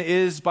salvation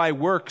is by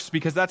works,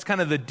 because that's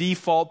kind of the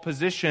default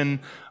position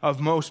of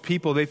most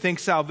people. They think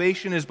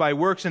salvation is by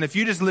works, and if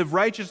you just live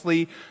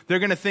righteously, they're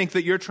going to think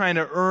that you're trying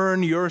to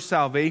earn your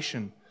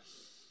salvation.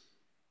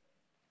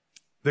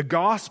 The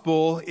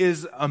gospel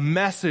is a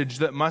message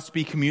that must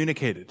be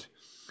communicated.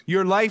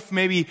 Your life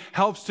maybe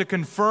helps to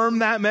confirm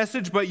that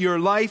message, but your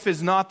life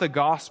is not the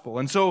gospel.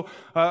 And so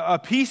a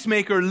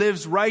peacemaker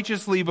lives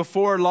righteously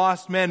before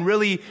lost men,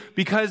 really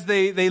because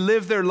they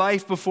live their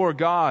life before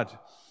God.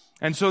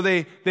 And so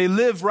they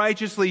live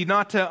righteously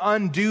not to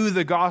undo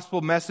the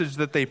gospel message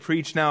that they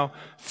preach. Now,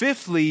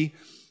 fifthly,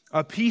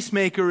 a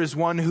peacemaker is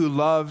one who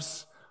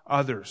loves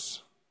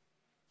others.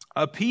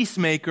 A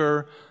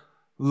peacemaker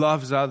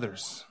loves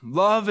others.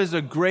 Love is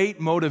a great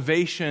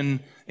motivation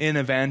in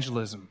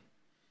evangelism.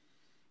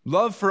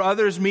 Love for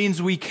others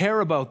means we care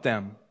about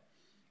them.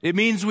 It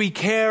means we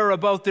care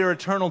about their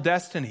eternal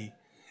destiny.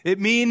 It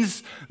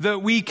means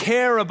that we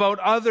care about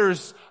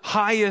others'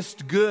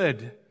 highest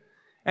good.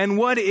 And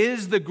what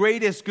is the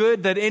greatest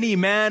good that any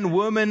man,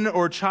 woman,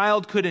 or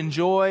child could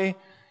enjoy?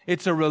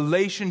 It's a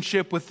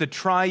relationship with the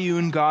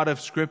triune God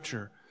of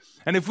Scripture.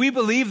 And if we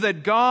believe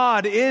that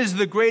God is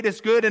the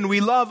greatest good and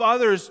we love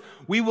others,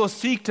 we will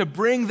seek to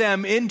bring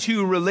them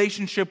into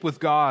relationship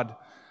with God.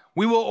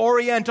 We will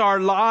orient our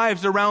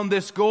lives around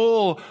this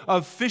goal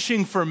of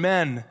fishing for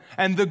men,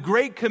 and the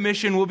Great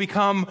Commission will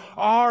become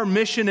our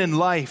mission in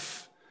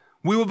life.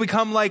 We will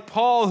become like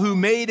Paul, who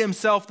made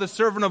himself the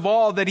servant of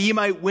all that he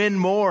might win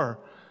more.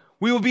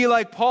 We will be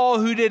like Paul,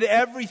 who did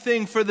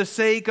everything for the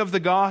sake of the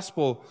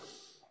gospel.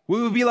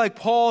 We will be like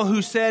Paul,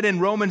 who said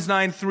in Romans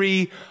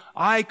 9:3,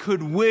 I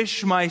could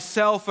wish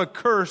myself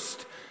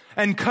accursed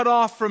and cut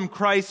off from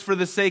Christ for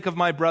the sake of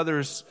my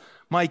brothers,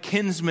 my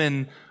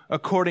kinsmen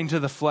according to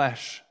the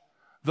flesh.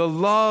 The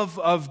love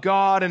of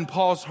God in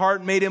Paul's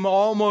heart made him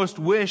almost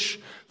wish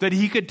that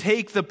he could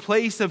take the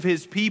place of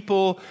his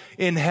people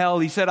in hell.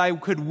 He said, I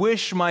could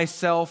wish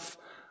myself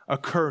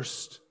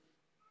accursed.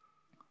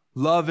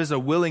 Love is a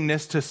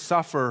willingness to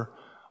suffer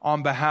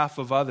on behalf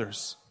of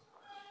others.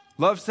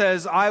 Love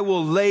says, I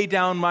will lay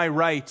down my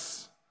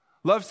rights.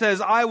 Love says,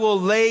 I will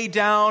lay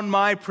down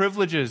my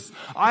privileges.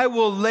 I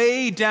will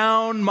lay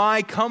down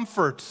my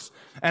comforts.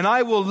 And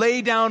I will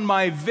lay down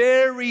my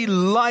very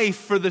life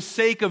for the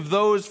sake of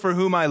those for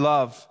whom I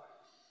love.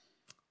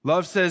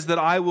 Love says that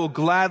I will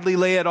gladly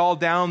lay it all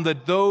down,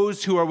 that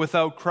those who are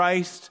without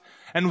Christ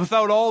and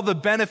without all the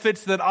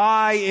benefits that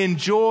I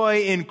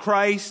enjoy in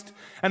Christ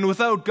and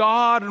without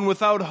God and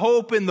without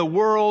hope in the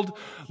world,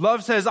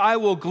 love says I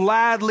will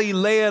gladly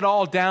lay it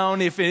all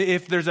down if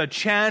there's a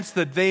chance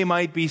that they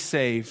might be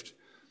saved.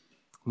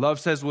 Love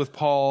says with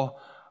Paul,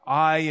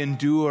 I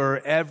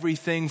endure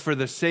everything for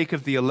the sake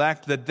of the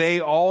elect, that they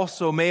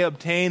also may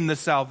obtain the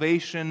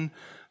salvation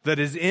that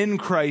is in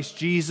Christ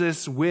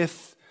Jesus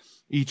with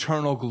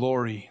eternal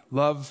glory.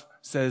 Love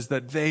says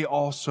that they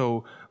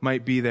also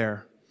might be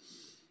there.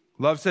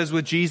 Love says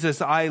with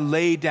Jesus, I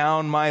lay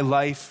down my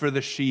life for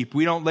the sheep.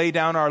 We don't lay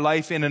down our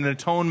life in an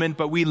atonement,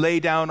 but we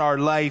lay down our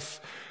life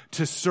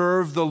to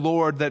serve the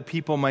Lord that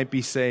people might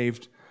be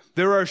saved.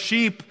 There are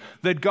sheep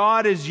that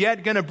God is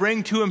yet going to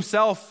bring to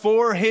himself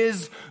for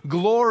his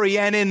glory.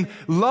 And in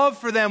love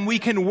for them, we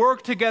can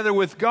work together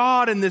with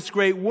God in this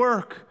great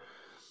work.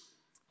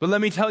 But let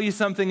me tell you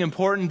something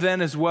important then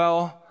as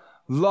well.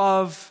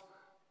 Love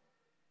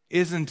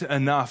isn't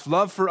enough.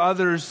 Love for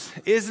others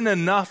isn't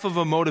enough of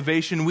a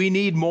motivation. We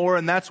need more.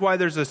 And that's why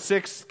there's a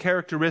sixth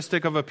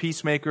characteristic of a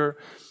peacemaker.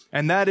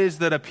 And that is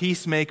that a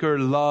peacemaker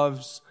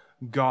loves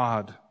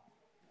God.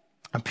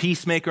 A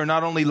peacemaker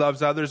not only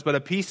loves others, but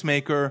a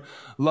peacemaker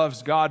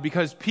loves God,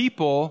 because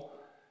people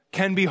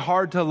can be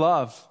hard to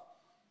love,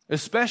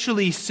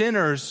 especially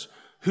sinners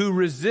who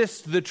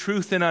resist the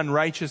truth in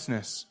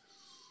unrighteousness.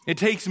 It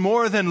takes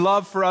more than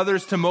love for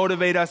others to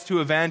motivate us to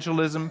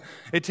evangelism.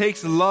 It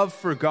takes love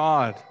for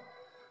God.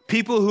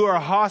 People who are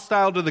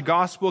hostile to the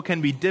gospel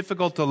can be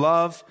difficult to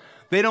love.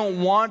 They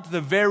don't want the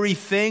very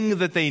thing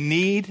that they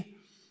need.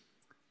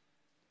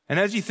 And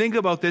as you think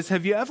about this,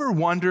 have you ever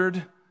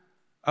wondered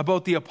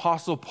about the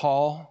Apostle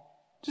Paul?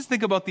 Just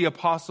think about the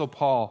Apostle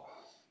Paul.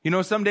 You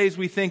know, some days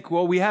we think,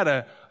 well, we had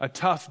a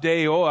tough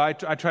day. I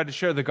tried to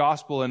share the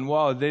gospel and,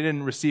 well, they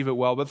didn't receive it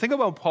well. But think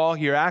about Paul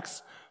here,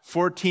 Acts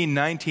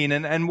 14:19.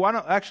 And why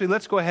don't, actually,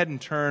 let's go ahead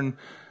and turn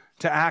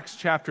to Acts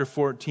chapter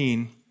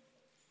 14.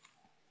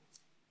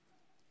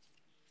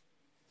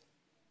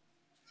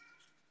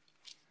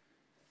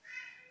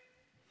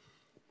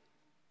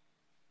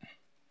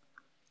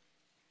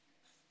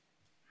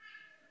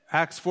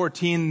 Acts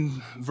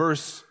 14,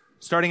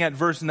 starting at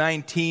verse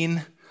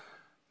 19,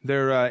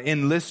 they're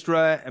in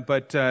Lystra,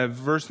 but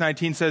verse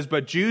 19 says,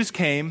 But Jews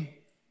came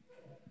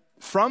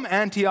from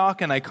Antioch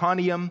and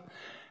Iconium,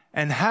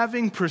 and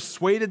having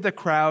persuaded the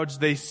crowds,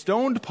 they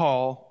stoned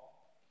Paul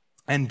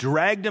and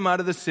dragged him out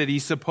of the city,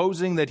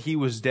 supposing that he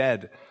was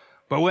dead.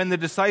 But when the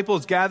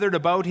disciples gathered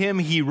about him,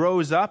 he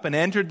rose up and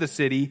entered the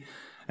city.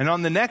 And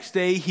on the next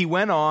day, he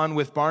went on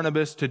with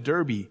Barnabas to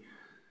Derbe.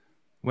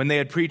 When they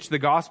had preached the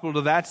gospel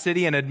to that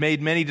city and had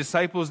made many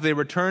disciples, they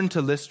returned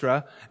to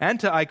Lystra and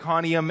to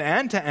Iconium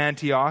and to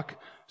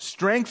Antioch,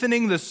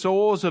 strengthening the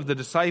souls of the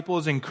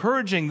disciples,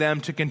 encouraging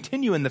them to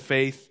continue in the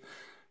faith,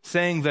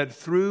 saying that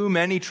through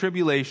many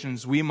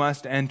tribulations we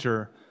must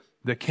enter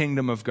the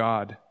kingdom of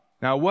God.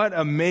 Now, what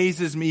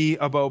amazes me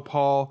about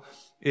Paul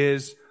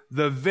is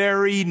the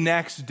very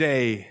next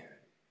day,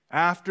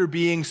 after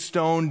being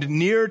stoned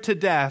near to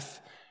death,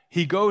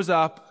 he goes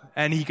up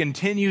and he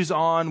continues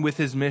on with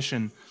his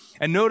mission.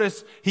 And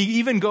notice, he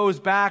even goes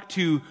back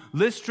to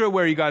Lystra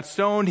where he got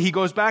stoned. He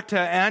goes back to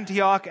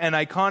Antioch and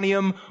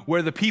Iconium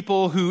where the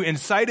people who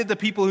incited the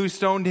people who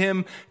stoned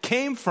him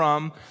came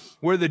from,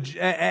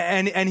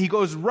 and he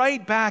goes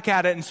right back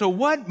at it. And so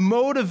what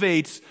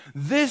motivates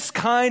this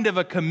kind of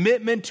a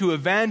commitment to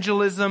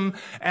evangelism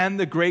and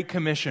the Great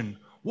Commission?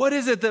 What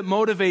is it that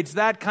motivates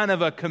that kind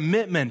of a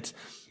commitment?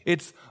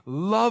 It's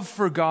love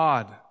for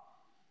God.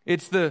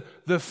 It's the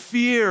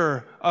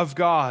fear of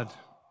God.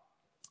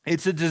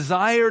 It's a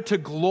desire to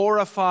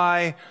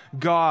glorify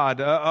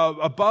God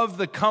above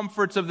the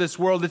comforts of this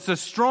world. It's a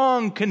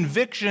strong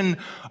conviction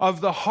of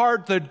the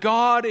heart that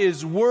God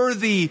is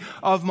worthy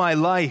of my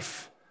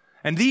life.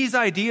 And these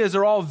ideas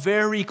are all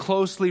very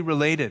closely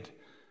related.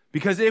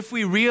 Because if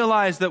we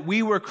realize that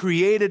we were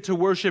created to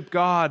worship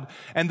God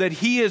and that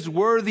He is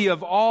worthy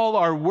of all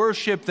our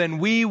worship, then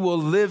we will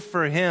live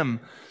for Him.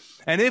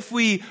 And if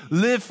we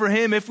live for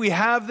Him, if we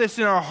have this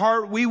in our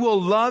heart, we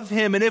will love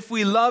Him. And if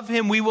we love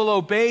Him, we will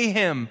obey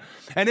Him.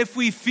 And if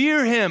we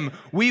fear Him,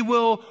 we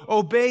will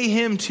obey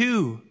Him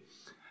too.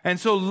 And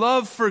so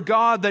love for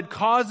God that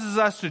causes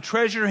us to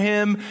treasure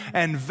Him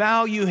and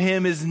value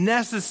Him is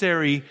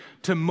necessary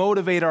to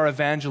motivate our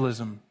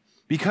evangelism.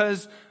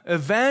 Because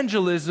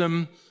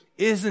evangelism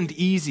isn't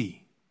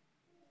easy.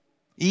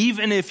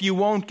 Even if you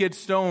won't get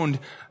stoned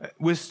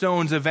with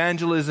stones,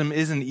 evangelism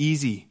isn't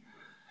easy.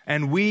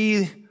 And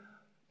we,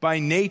 by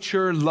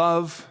nature,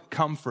 love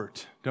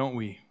comfort, don't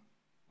we?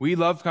 We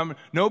love comfort.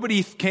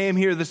 Nobody came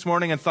here this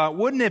morning and thought,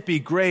 wouldn't it be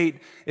great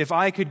if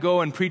I could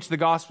go and preach the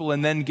gospel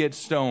and then get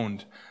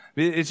stoned?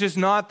 It's just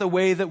not the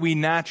way that we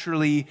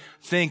naturally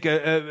think.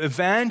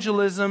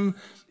 Evangelism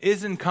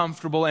isn't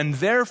comfortable, and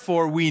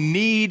therefore we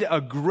need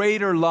a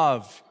greater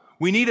love.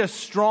 We need a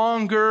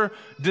stronger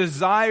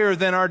desire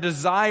than our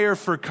desire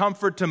for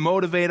comfort to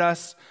motivate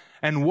us.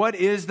 And what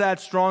is that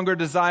stronger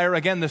desire?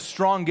 Again, the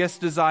strongest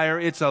desire,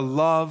 it's a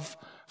love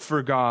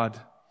for God.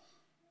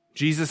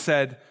 Jesus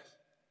said,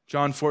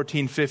 John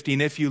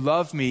 14:15, if you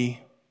love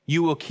me,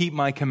 you will keep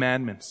my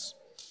commandments.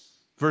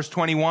 Verse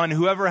 21,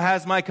 whoever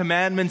has my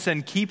commandments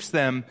and keeps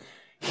them,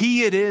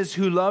 he it is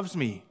who loves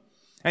me.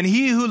 And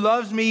he who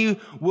loves me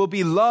will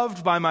be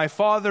loved by my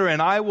Father,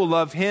 and I will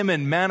love him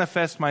and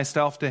manifest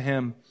myself to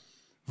him.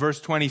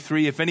 Verse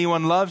 23, if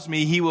anyone loves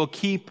me, he will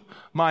keep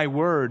my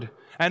word.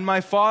 And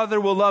my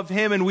Father will love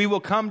him, and we will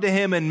come to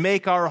him and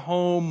make our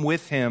home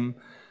with him.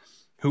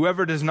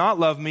 Whoever does not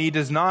love me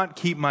does not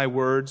keep my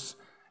words.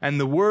 And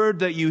the word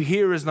that you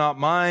hear is not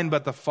mine,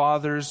 but the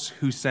Father's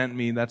who sent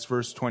me. That's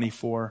verse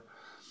 24.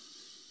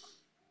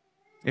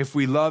 If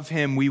we love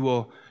him, we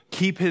will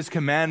keep his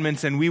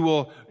commandments, and we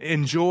will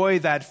enjoy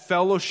that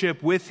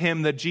fellowship with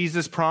him that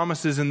Jesus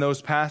promises in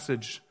those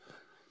passages.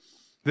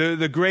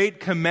 The great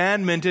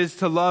commandment is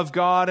to love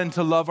God and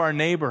to love our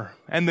neighbor.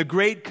 And the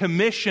great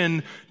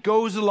commission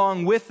goes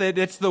along with it.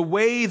 It's the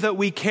way that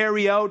we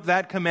carry out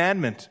that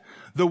commandment.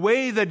 The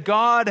way that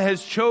God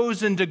has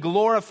chosen to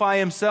glorify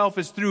himself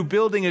is through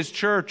building his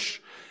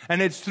church.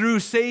 And it's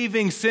through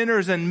saving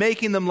sinners and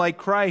making them like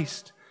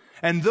Christ.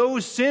 And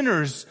those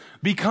sinners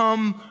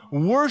become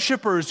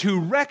worshipers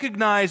who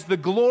recognize the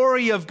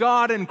glory of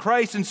God in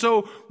Christ. And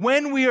so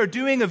when we are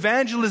doing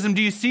evangelism,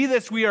 do you see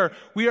this? We are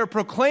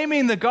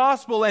proclaiming the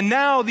gospel, and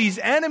now these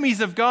enemies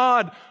of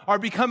God are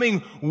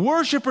becoming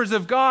worshipers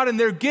of God,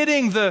 and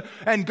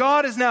and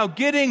God is now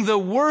getting the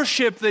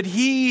worship that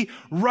he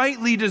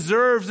rightly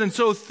deserves. And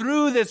so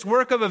through this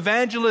work of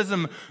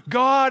evangelism,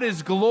 God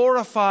is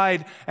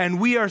glorified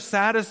and we are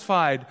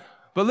satisfied.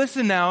 But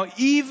listen now,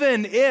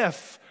 even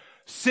if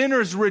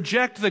sinners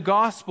reject the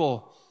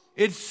gospel,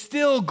 it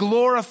still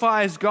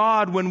glorifies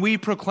God when we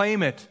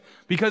proclaim it.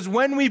 Because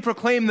when we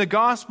proclaim the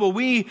gospel,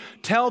 we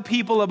tell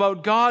people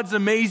about God's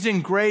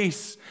amazing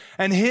grace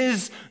and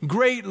his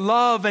great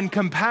love and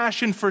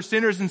compassion for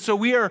sinners. And so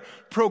we are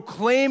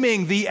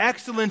proclaiming the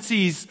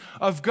excellencies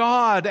of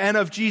God and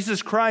of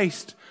Jesus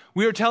Christ.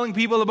 We are telling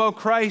people about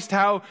Christ,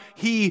 how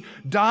he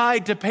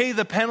died to pay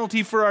the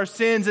penalty for our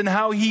sins and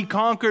how he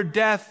conquered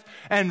death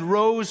and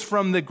rose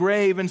from the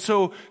grave. And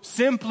so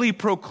simply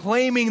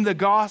proclaiming the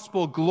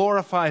gospel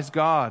glorifies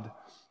God.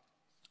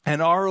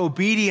 And our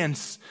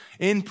obedience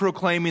in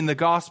proclaiming the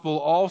gospel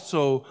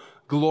also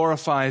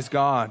glorifies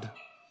God.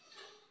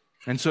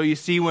 And so you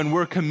see, when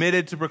we're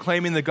committed to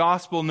proclaiming the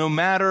gospel, no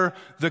matter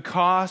the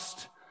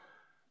cost,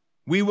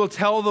 We will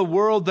tell the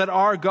world that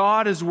our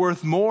God is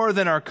worth more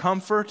than our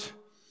comfort,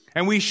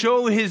 and we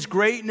show His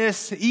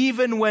greatness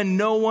even when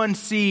no one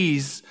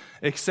sees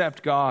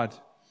except God.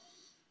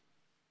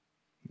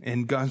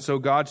 And so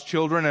God's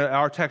children,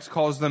 our text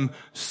calls them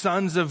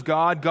sons of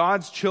God.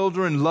 God's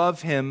children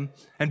love Him,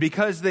 and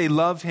because they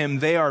love Him,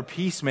 they are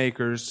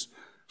peacemakers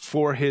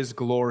for His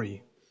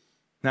glory.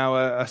 Now,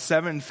 a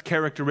seventh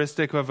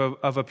characteristic of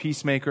a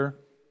peacemaker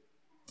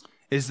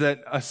is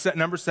that,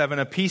 number 7,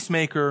 a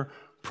peacemaker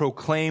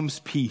proclaims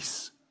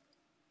peace.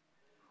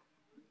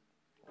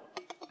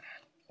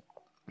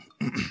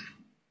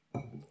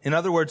 In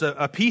other words,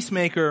 a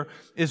peacemaker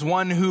is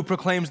one who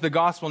proclaims the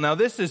gospel. Now,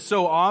 this is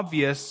so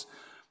obvious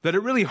that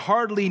it really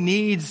hardly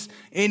needs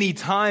any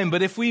time.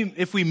 But if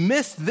we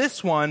miss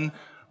this one,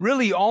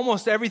 really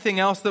almost everything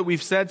else that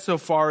we've said so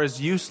far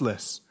is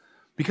useless.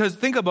 Because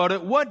think about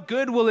it, what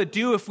good will it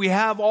do if we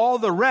have all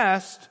the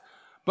rest,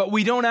 but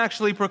we don't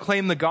actually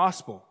proclaim the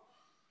gospel?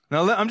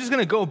 Now, I'm just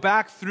going to go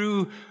back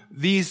through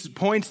these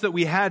points that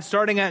we had,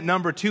 starting at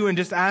number 2, and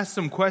just ask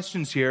some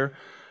questions here.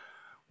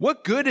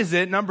 What good is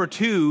it, number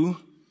 2,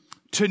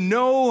 to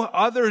know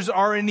others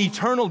are in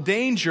eternal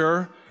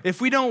danger if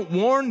we don't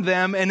warn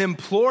them and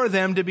implore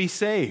them to be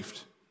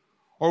saved?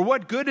 Or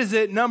what good is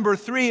it, number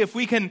 3, if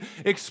we can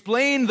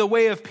explain the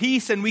way of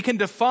peace and we can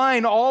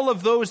define all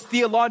of those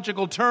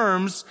theological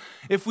terms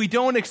if we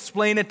don't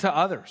explain it to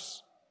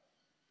others?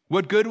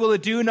 What good will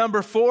it do,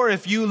 number 4,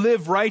 if you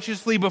live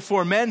righteously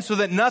before men so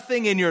that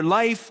nothing in your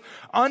life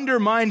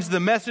undermines the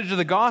message of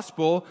the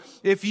gospel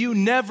if you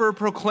never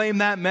proclaim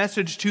that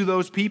message to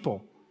those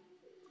people?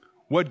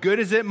 What good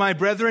is it, my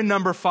brethren,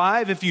 number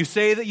 5, if you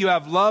say that you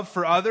have love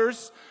for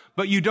others,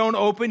 but you don't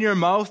open your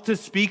mouth to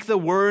speak the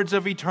words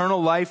of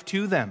eternal life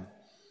to them?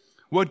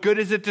 What good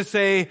is it to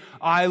say,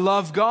 I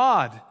love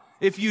God,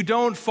 if you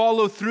don't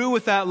follow through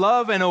with that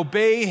love and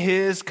obey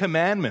His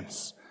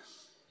commandments?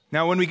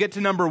 Now, when we get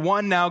to number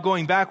 1 now,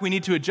 going back, we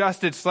need to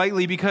adjust it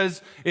slightly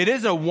because it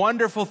is a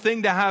wonderful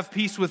thing to have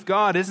peace with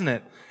God, isn't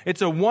it?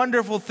 It's a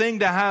wonderful thing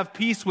to have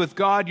peace with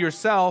God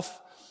yourself.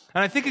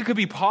 And I think it could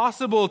be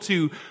possible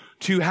to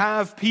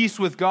have peace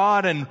with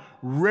God and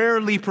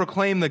rarely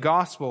proclaim the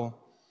gospel.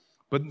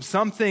 But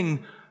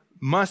something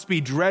must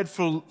be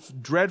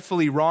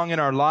dreadfully wrong in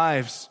our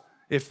lives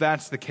if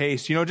that's the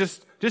case. You know,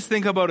 just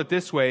think about it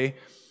this way.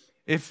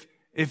 If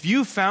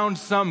you found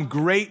some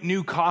great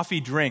new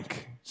coffee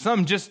drink,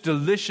 some just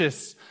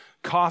delicious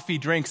coffee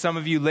drink, some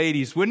of you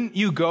ladies, wouldn't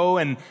you go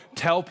and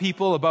tell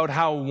people about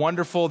how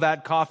wonderful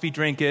that coffee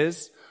drink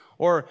is?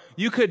 Or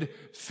you could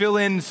fill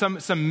in some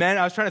men.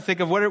 I was trying to think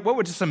of what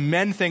would just some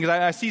men think.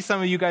 I see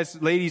some of you guys,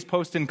 ladies,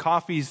 posting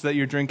coffees that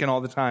you're drinking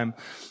all the time.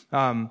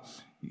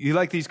 You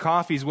like these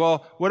coffees.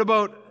 Well, what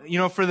about,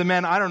 for the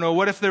men, I don't know,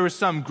 what if there was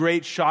some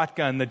great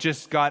shotgun that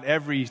just got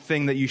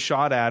everything that you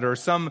shot at, or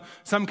some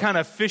kind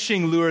of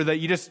fishing lure that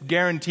you just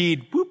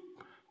guaranteed, whoop,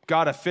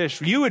 got a fish.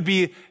 You would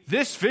be,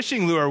 this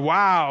fishing lure,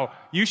 wow,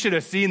 you should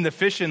have seen the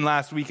fishing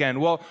last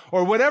weekend. Well,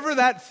 or whatever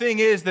that thing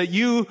is that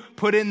you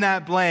put in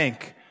that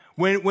blank.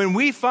 When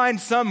we find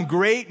some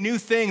great new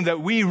thing that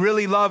we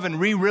really love and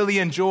we really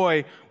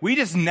enjoy, we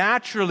just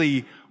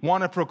naturally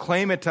want to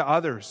proclaim it to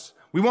others.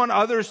 We want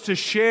others to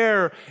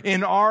share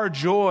in our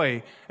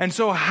joy. And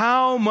so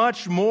how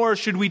much more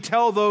should we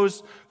tell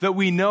those that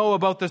we know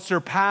about the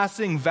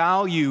surpassing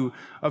value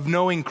of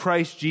knowing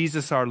Christ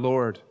Jesus our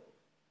Lord?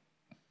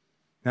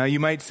 Now you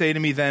might say to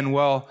me then,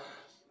 well,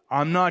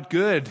 I'm not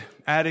good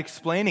at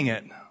explaining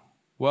it.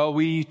 Well,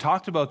 we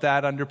talked about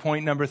that under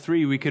point number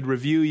 3. We could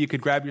review. You could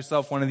grab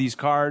yourself one of these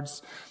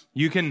cards.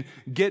 You can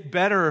get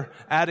better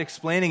at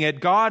explaining it.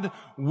 God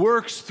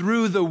works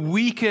through the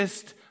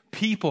weakest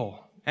people.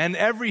 And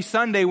every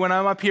Sunday when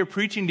I'm up here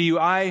preaching to you,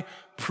 I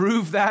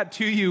prove that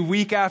to you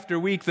week after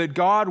week, that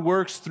God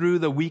works through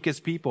the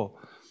weakest people.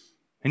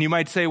 And you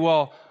might say,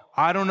 well,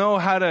 I don't know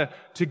how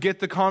to get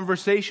the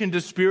conversation to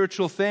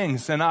spiritual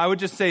things. And I would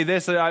just say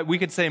this, we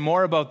could say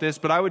more about this,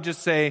 but I would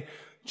just say,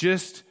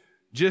 just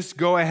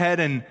go ahead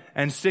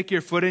and stick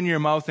your foot in your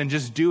mouth and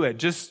just do it.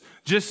 Just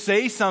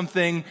say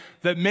something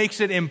that makes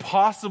it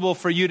impossible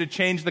for you to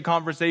change the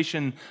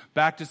conversation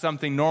back to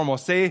something normal.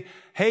 Say,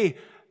 hey,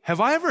 have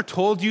I ever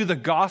told you the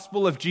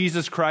gospel of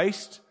Jesus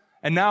Christ?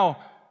 And now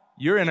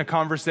you're in a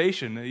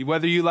conversation,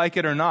 whether you like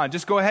it or not.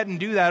 Just go ahead and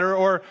do that.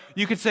 Or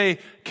you could say,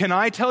 can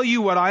I tell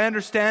you what I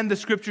understand the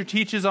scripture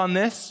teaches on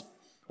this?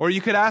 Or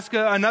you could ask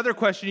another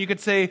question. You could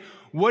say,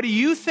 what do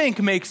you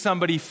think makes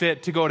somebody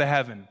fit to go to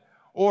heaven?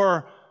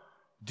 Or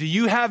do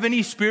you have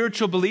any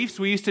spiritual beliefs?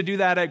 We used to do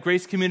that at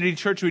Grace Community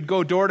Church. We'd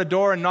go door to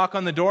door and knock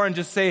on the door and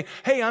just say,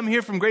 hey, I'm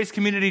here from Grace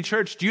Community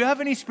Church. Do you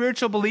have any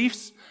spiritual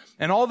beliefs?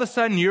 And all of a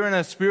sudden, you're in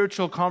a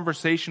spiritual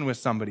conversation with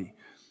somebody.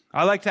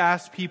 I like to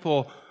ask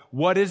people,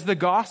 what is the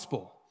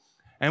gospel?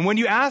 And when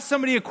you ask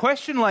somebody a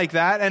question like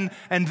that,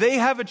 and they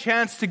have a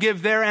chance to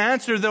give their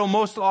answer, they'll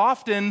most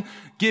often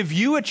give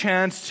you a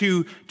chance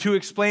to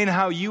explain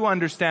how you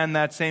understand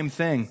that same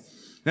thing.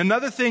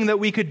 Another thing that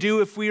we could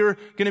do if we are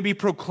going to be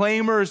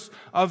proclaimers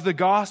of the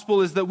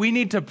gospel is that we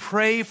need to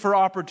pray for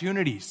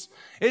opportunities.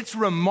 It's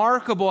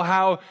remarkable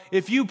how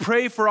if you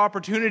pray for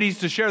opportunities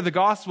to share the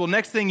gospel,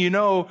 next thing you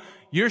know,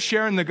 you're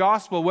sharing the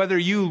gospel whether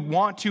you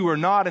want to or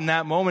not in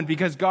that moment,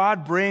 because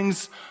God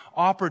brings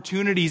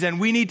opportunities,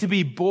 and we need to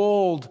be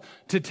bold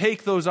to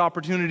take those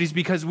opportunities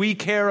because we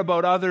care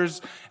about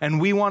others and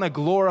we want to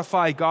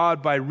glorify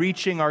God by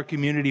reaching our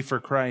community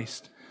for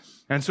Christ.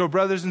 And so,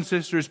 brothers and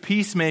sisters,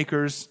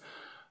 peacemakers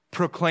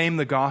proclaim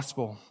the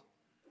gospel.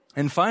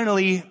 And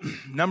finally,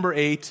 number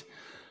 8,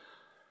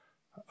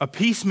 a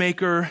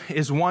peacemaker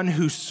is one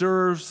who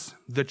serves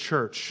the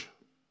church.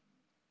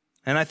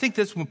 And I think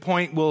this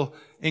point will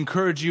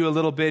encourage you a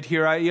little bit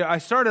here. I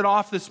started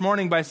off this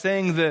morning by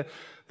saying that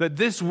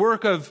this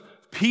work of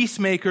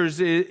peacemakers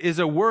is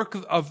a work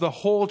of the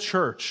whole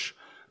church.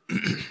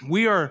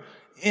 We are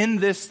in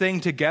this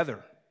thing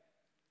together.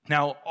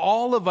 Now,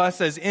 all of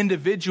us as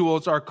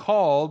individuals are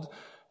called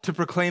to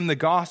proclaim the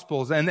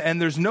gospels,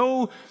 and there's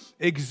no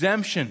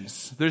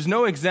exemptions. There's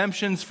no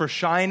exemptions for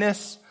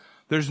shyness.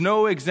 There's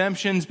no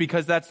exemptions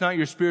because that's not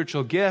your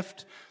spiritual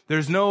gift.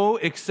 There's no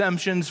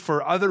exemptions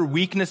for other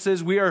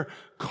weaknesses. We are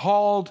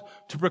called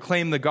to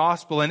proclaim the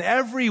gospel, and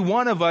every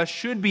one of us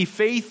should be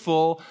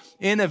faithful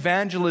in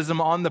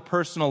evangelism on the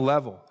personal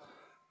level.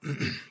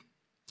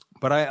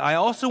 But I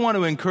also want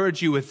to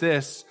encourage you with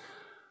this.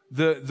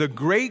 The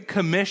Great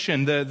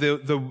Commission,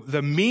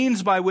 the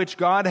means by which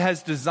God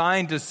has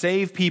designed to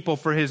save people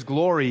for His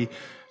glory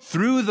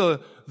through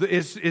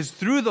is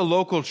through the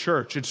local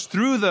church. It's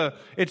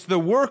the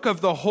work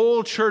of the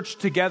whole church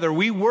together.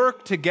 We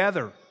work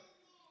together.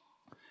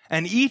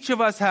 And each of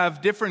us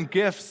have different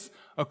gifts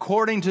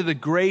according to the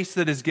grace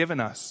that is given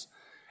us.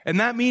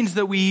 And that means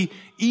that we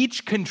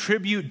each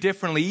contribute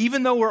differently.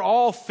 Even though we're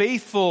all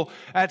faithful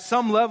at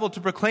some level to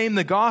proclaim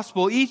the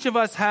gospel, each of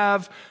us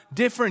have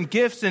different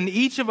gifts, and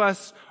each of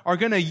us are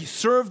going to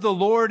serve the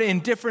Lord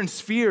in different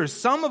spheres.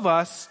 Some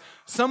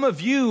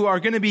of you are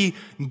going to be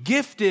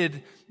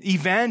gifted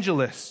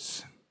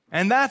evangelists.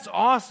 And that's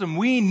awesome.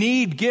 We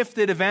need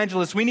gifted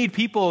evangelists. We need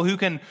people who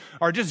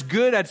are just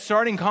good at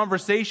starting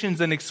conversations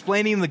and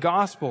explaining the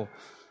gospel.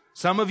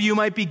 Some of you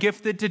might be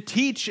gifted to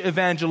teach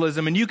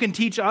evangelism, and you can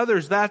teach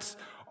others. That's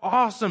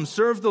awesome.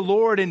 Serve the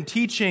Lord in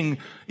teaching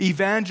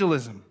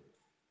evangelism.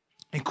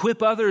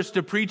 Equip others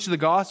to preach the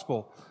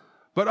gospel.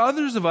 But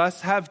others of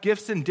us have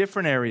gifts in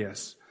different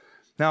areas.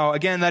 Now,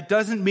 again, that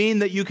doesn't mean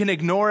that you can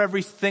ignore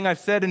everything I've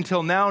said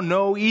until now.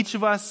 No, each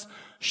of us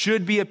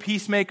should be a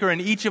peacemaker, and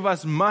each of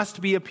us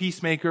must be a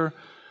peacemaker.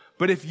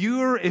 But if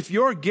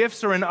your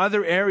gifts are in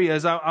other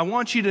areas, I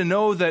want you to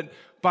know that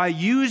by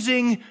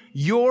using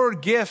your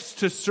gifts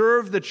to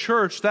serve the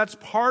church, that's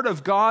part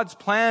of God's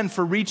plan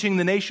for reaching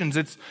the nations.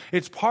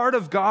 It's part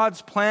of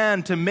God's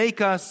plan to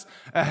make us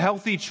a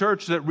healthy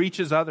church that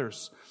reaches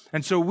others.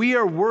 And so we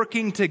are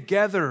working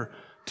together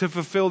to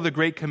fulfill the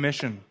Great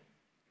Commission.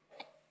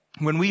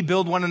 When we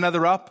build one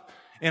another up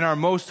in our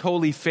most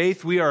holy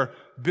faith, we are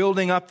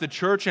building up the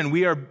church, and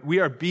we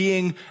are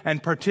being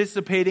and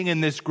participating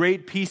in this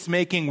great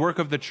peacemaking work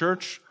of the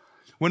church.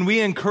 When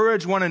we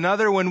encourage one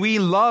another, when we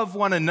love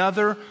one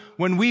another,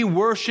 when we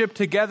worship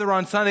together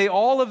on Sunday,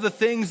 all of the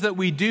things that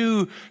we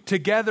do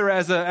together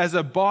as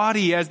a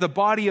body, as the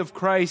body of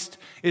Christ,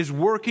 is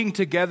working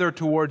together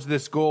towards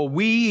this goal.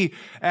 We,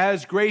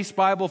 as Grace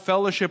Bible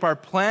Fellowship, are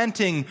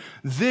planting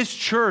this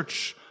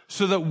church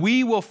so that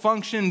we will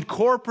function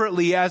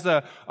corporately as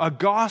a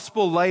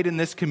gospel light in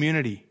this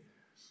community.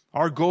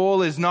 Our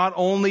goal is not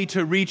only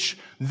to reach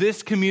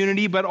this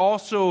community, but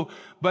also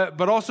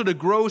to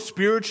grow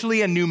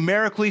spiritually and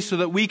numerically so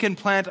that we can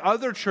plant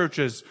other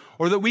churches,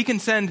 or that we can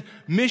send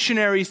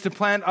missionaries to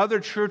plant other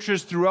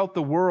churches throughout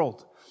the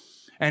world.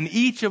 And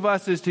each of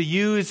us is to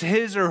use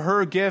his or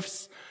her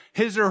gifts,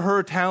 his or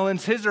her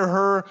talents, his or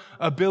her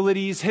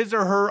abilities, his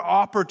or her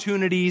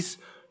opportunities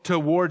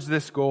towards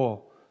this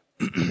goal.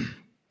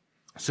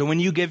 So when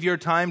you give your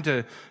time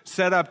to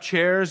set up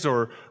chairs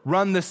or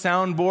run the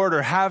soundboard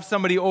or have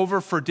somebody over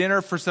for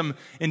dinner for some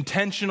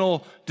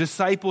intentional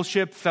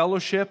discipleship,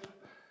 fellowship,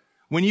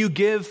 when you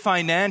give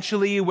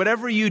financially,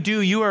 whatever you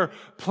do, you are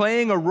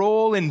playing a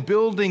role in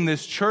building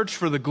this church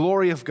for the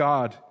glory of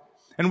God.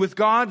 And with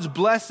God's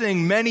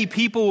blessing, many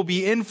people will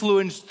be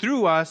influenced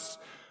through us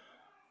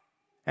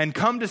and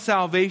come to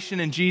salvation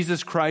in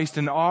Jesus Christ,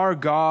 and our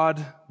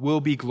God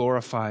will be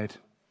glorified.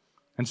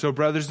 And so,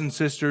 brothers and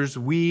sisters,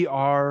 we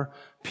are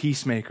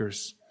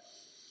peacemakers.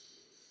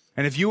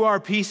 And if you are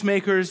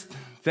peacemakers,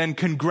 then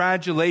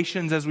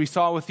congratulations, as we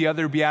saw with the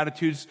other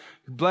Beatitudes.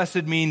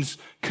 Blessed means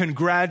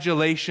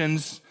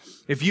congratulations.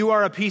 If you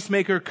are a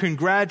peacemaker,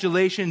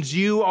 congratulations,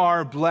 you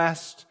are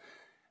blessed,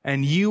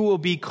 and you will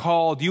be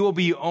called, you will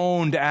be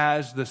owned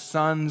as the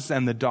sons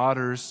and the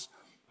daughters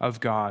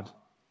of God.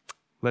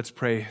 Let's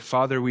pray.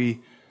 Father,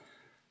 we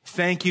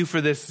thank you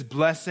for this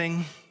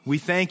blessing. We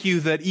thank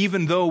you that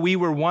even though we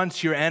were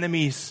once your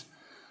enemies,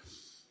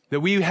 that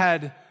we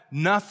had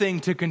nothing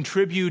to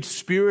contribute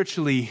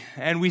spiritually,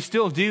 and we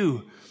still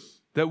do,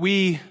 that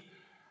we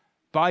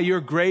by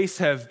your grace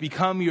have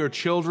become your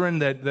children,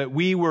 that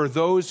we were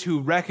those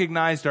who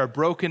recognized our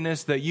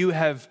brokenness, that you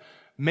have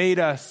made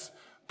us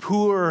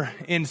poor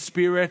in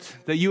spirit,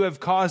 that you have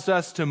caused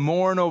us to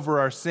mourn over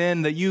our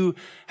sin, that you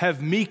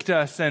have meeked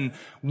us and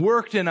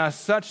worked in us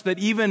such that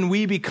even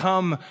we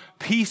become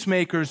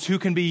peacemakers who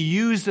can be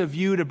used of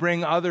you to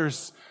bring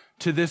others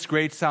to this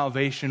great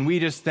salvation. We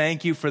just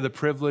thank you for the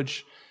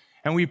privilege,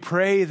 and we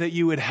pray that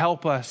you would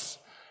help us.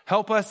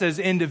 Help us as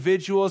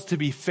individuals to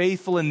be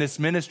faithful in this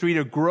ministry,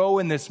 to grow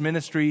in this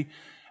ministry,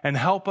 and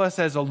help us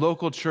as a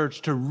local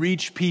church to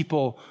reach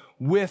people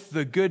with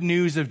the good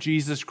news of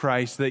Jesus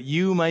Christ, that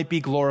you might be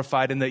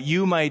glorified and that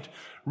you might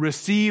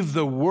receive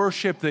the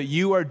worship that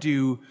you are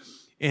due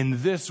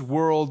in this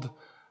world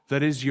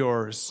that is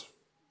yours.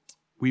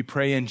 We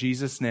pray in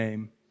Jesus'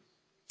 name.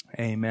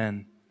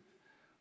 Amen.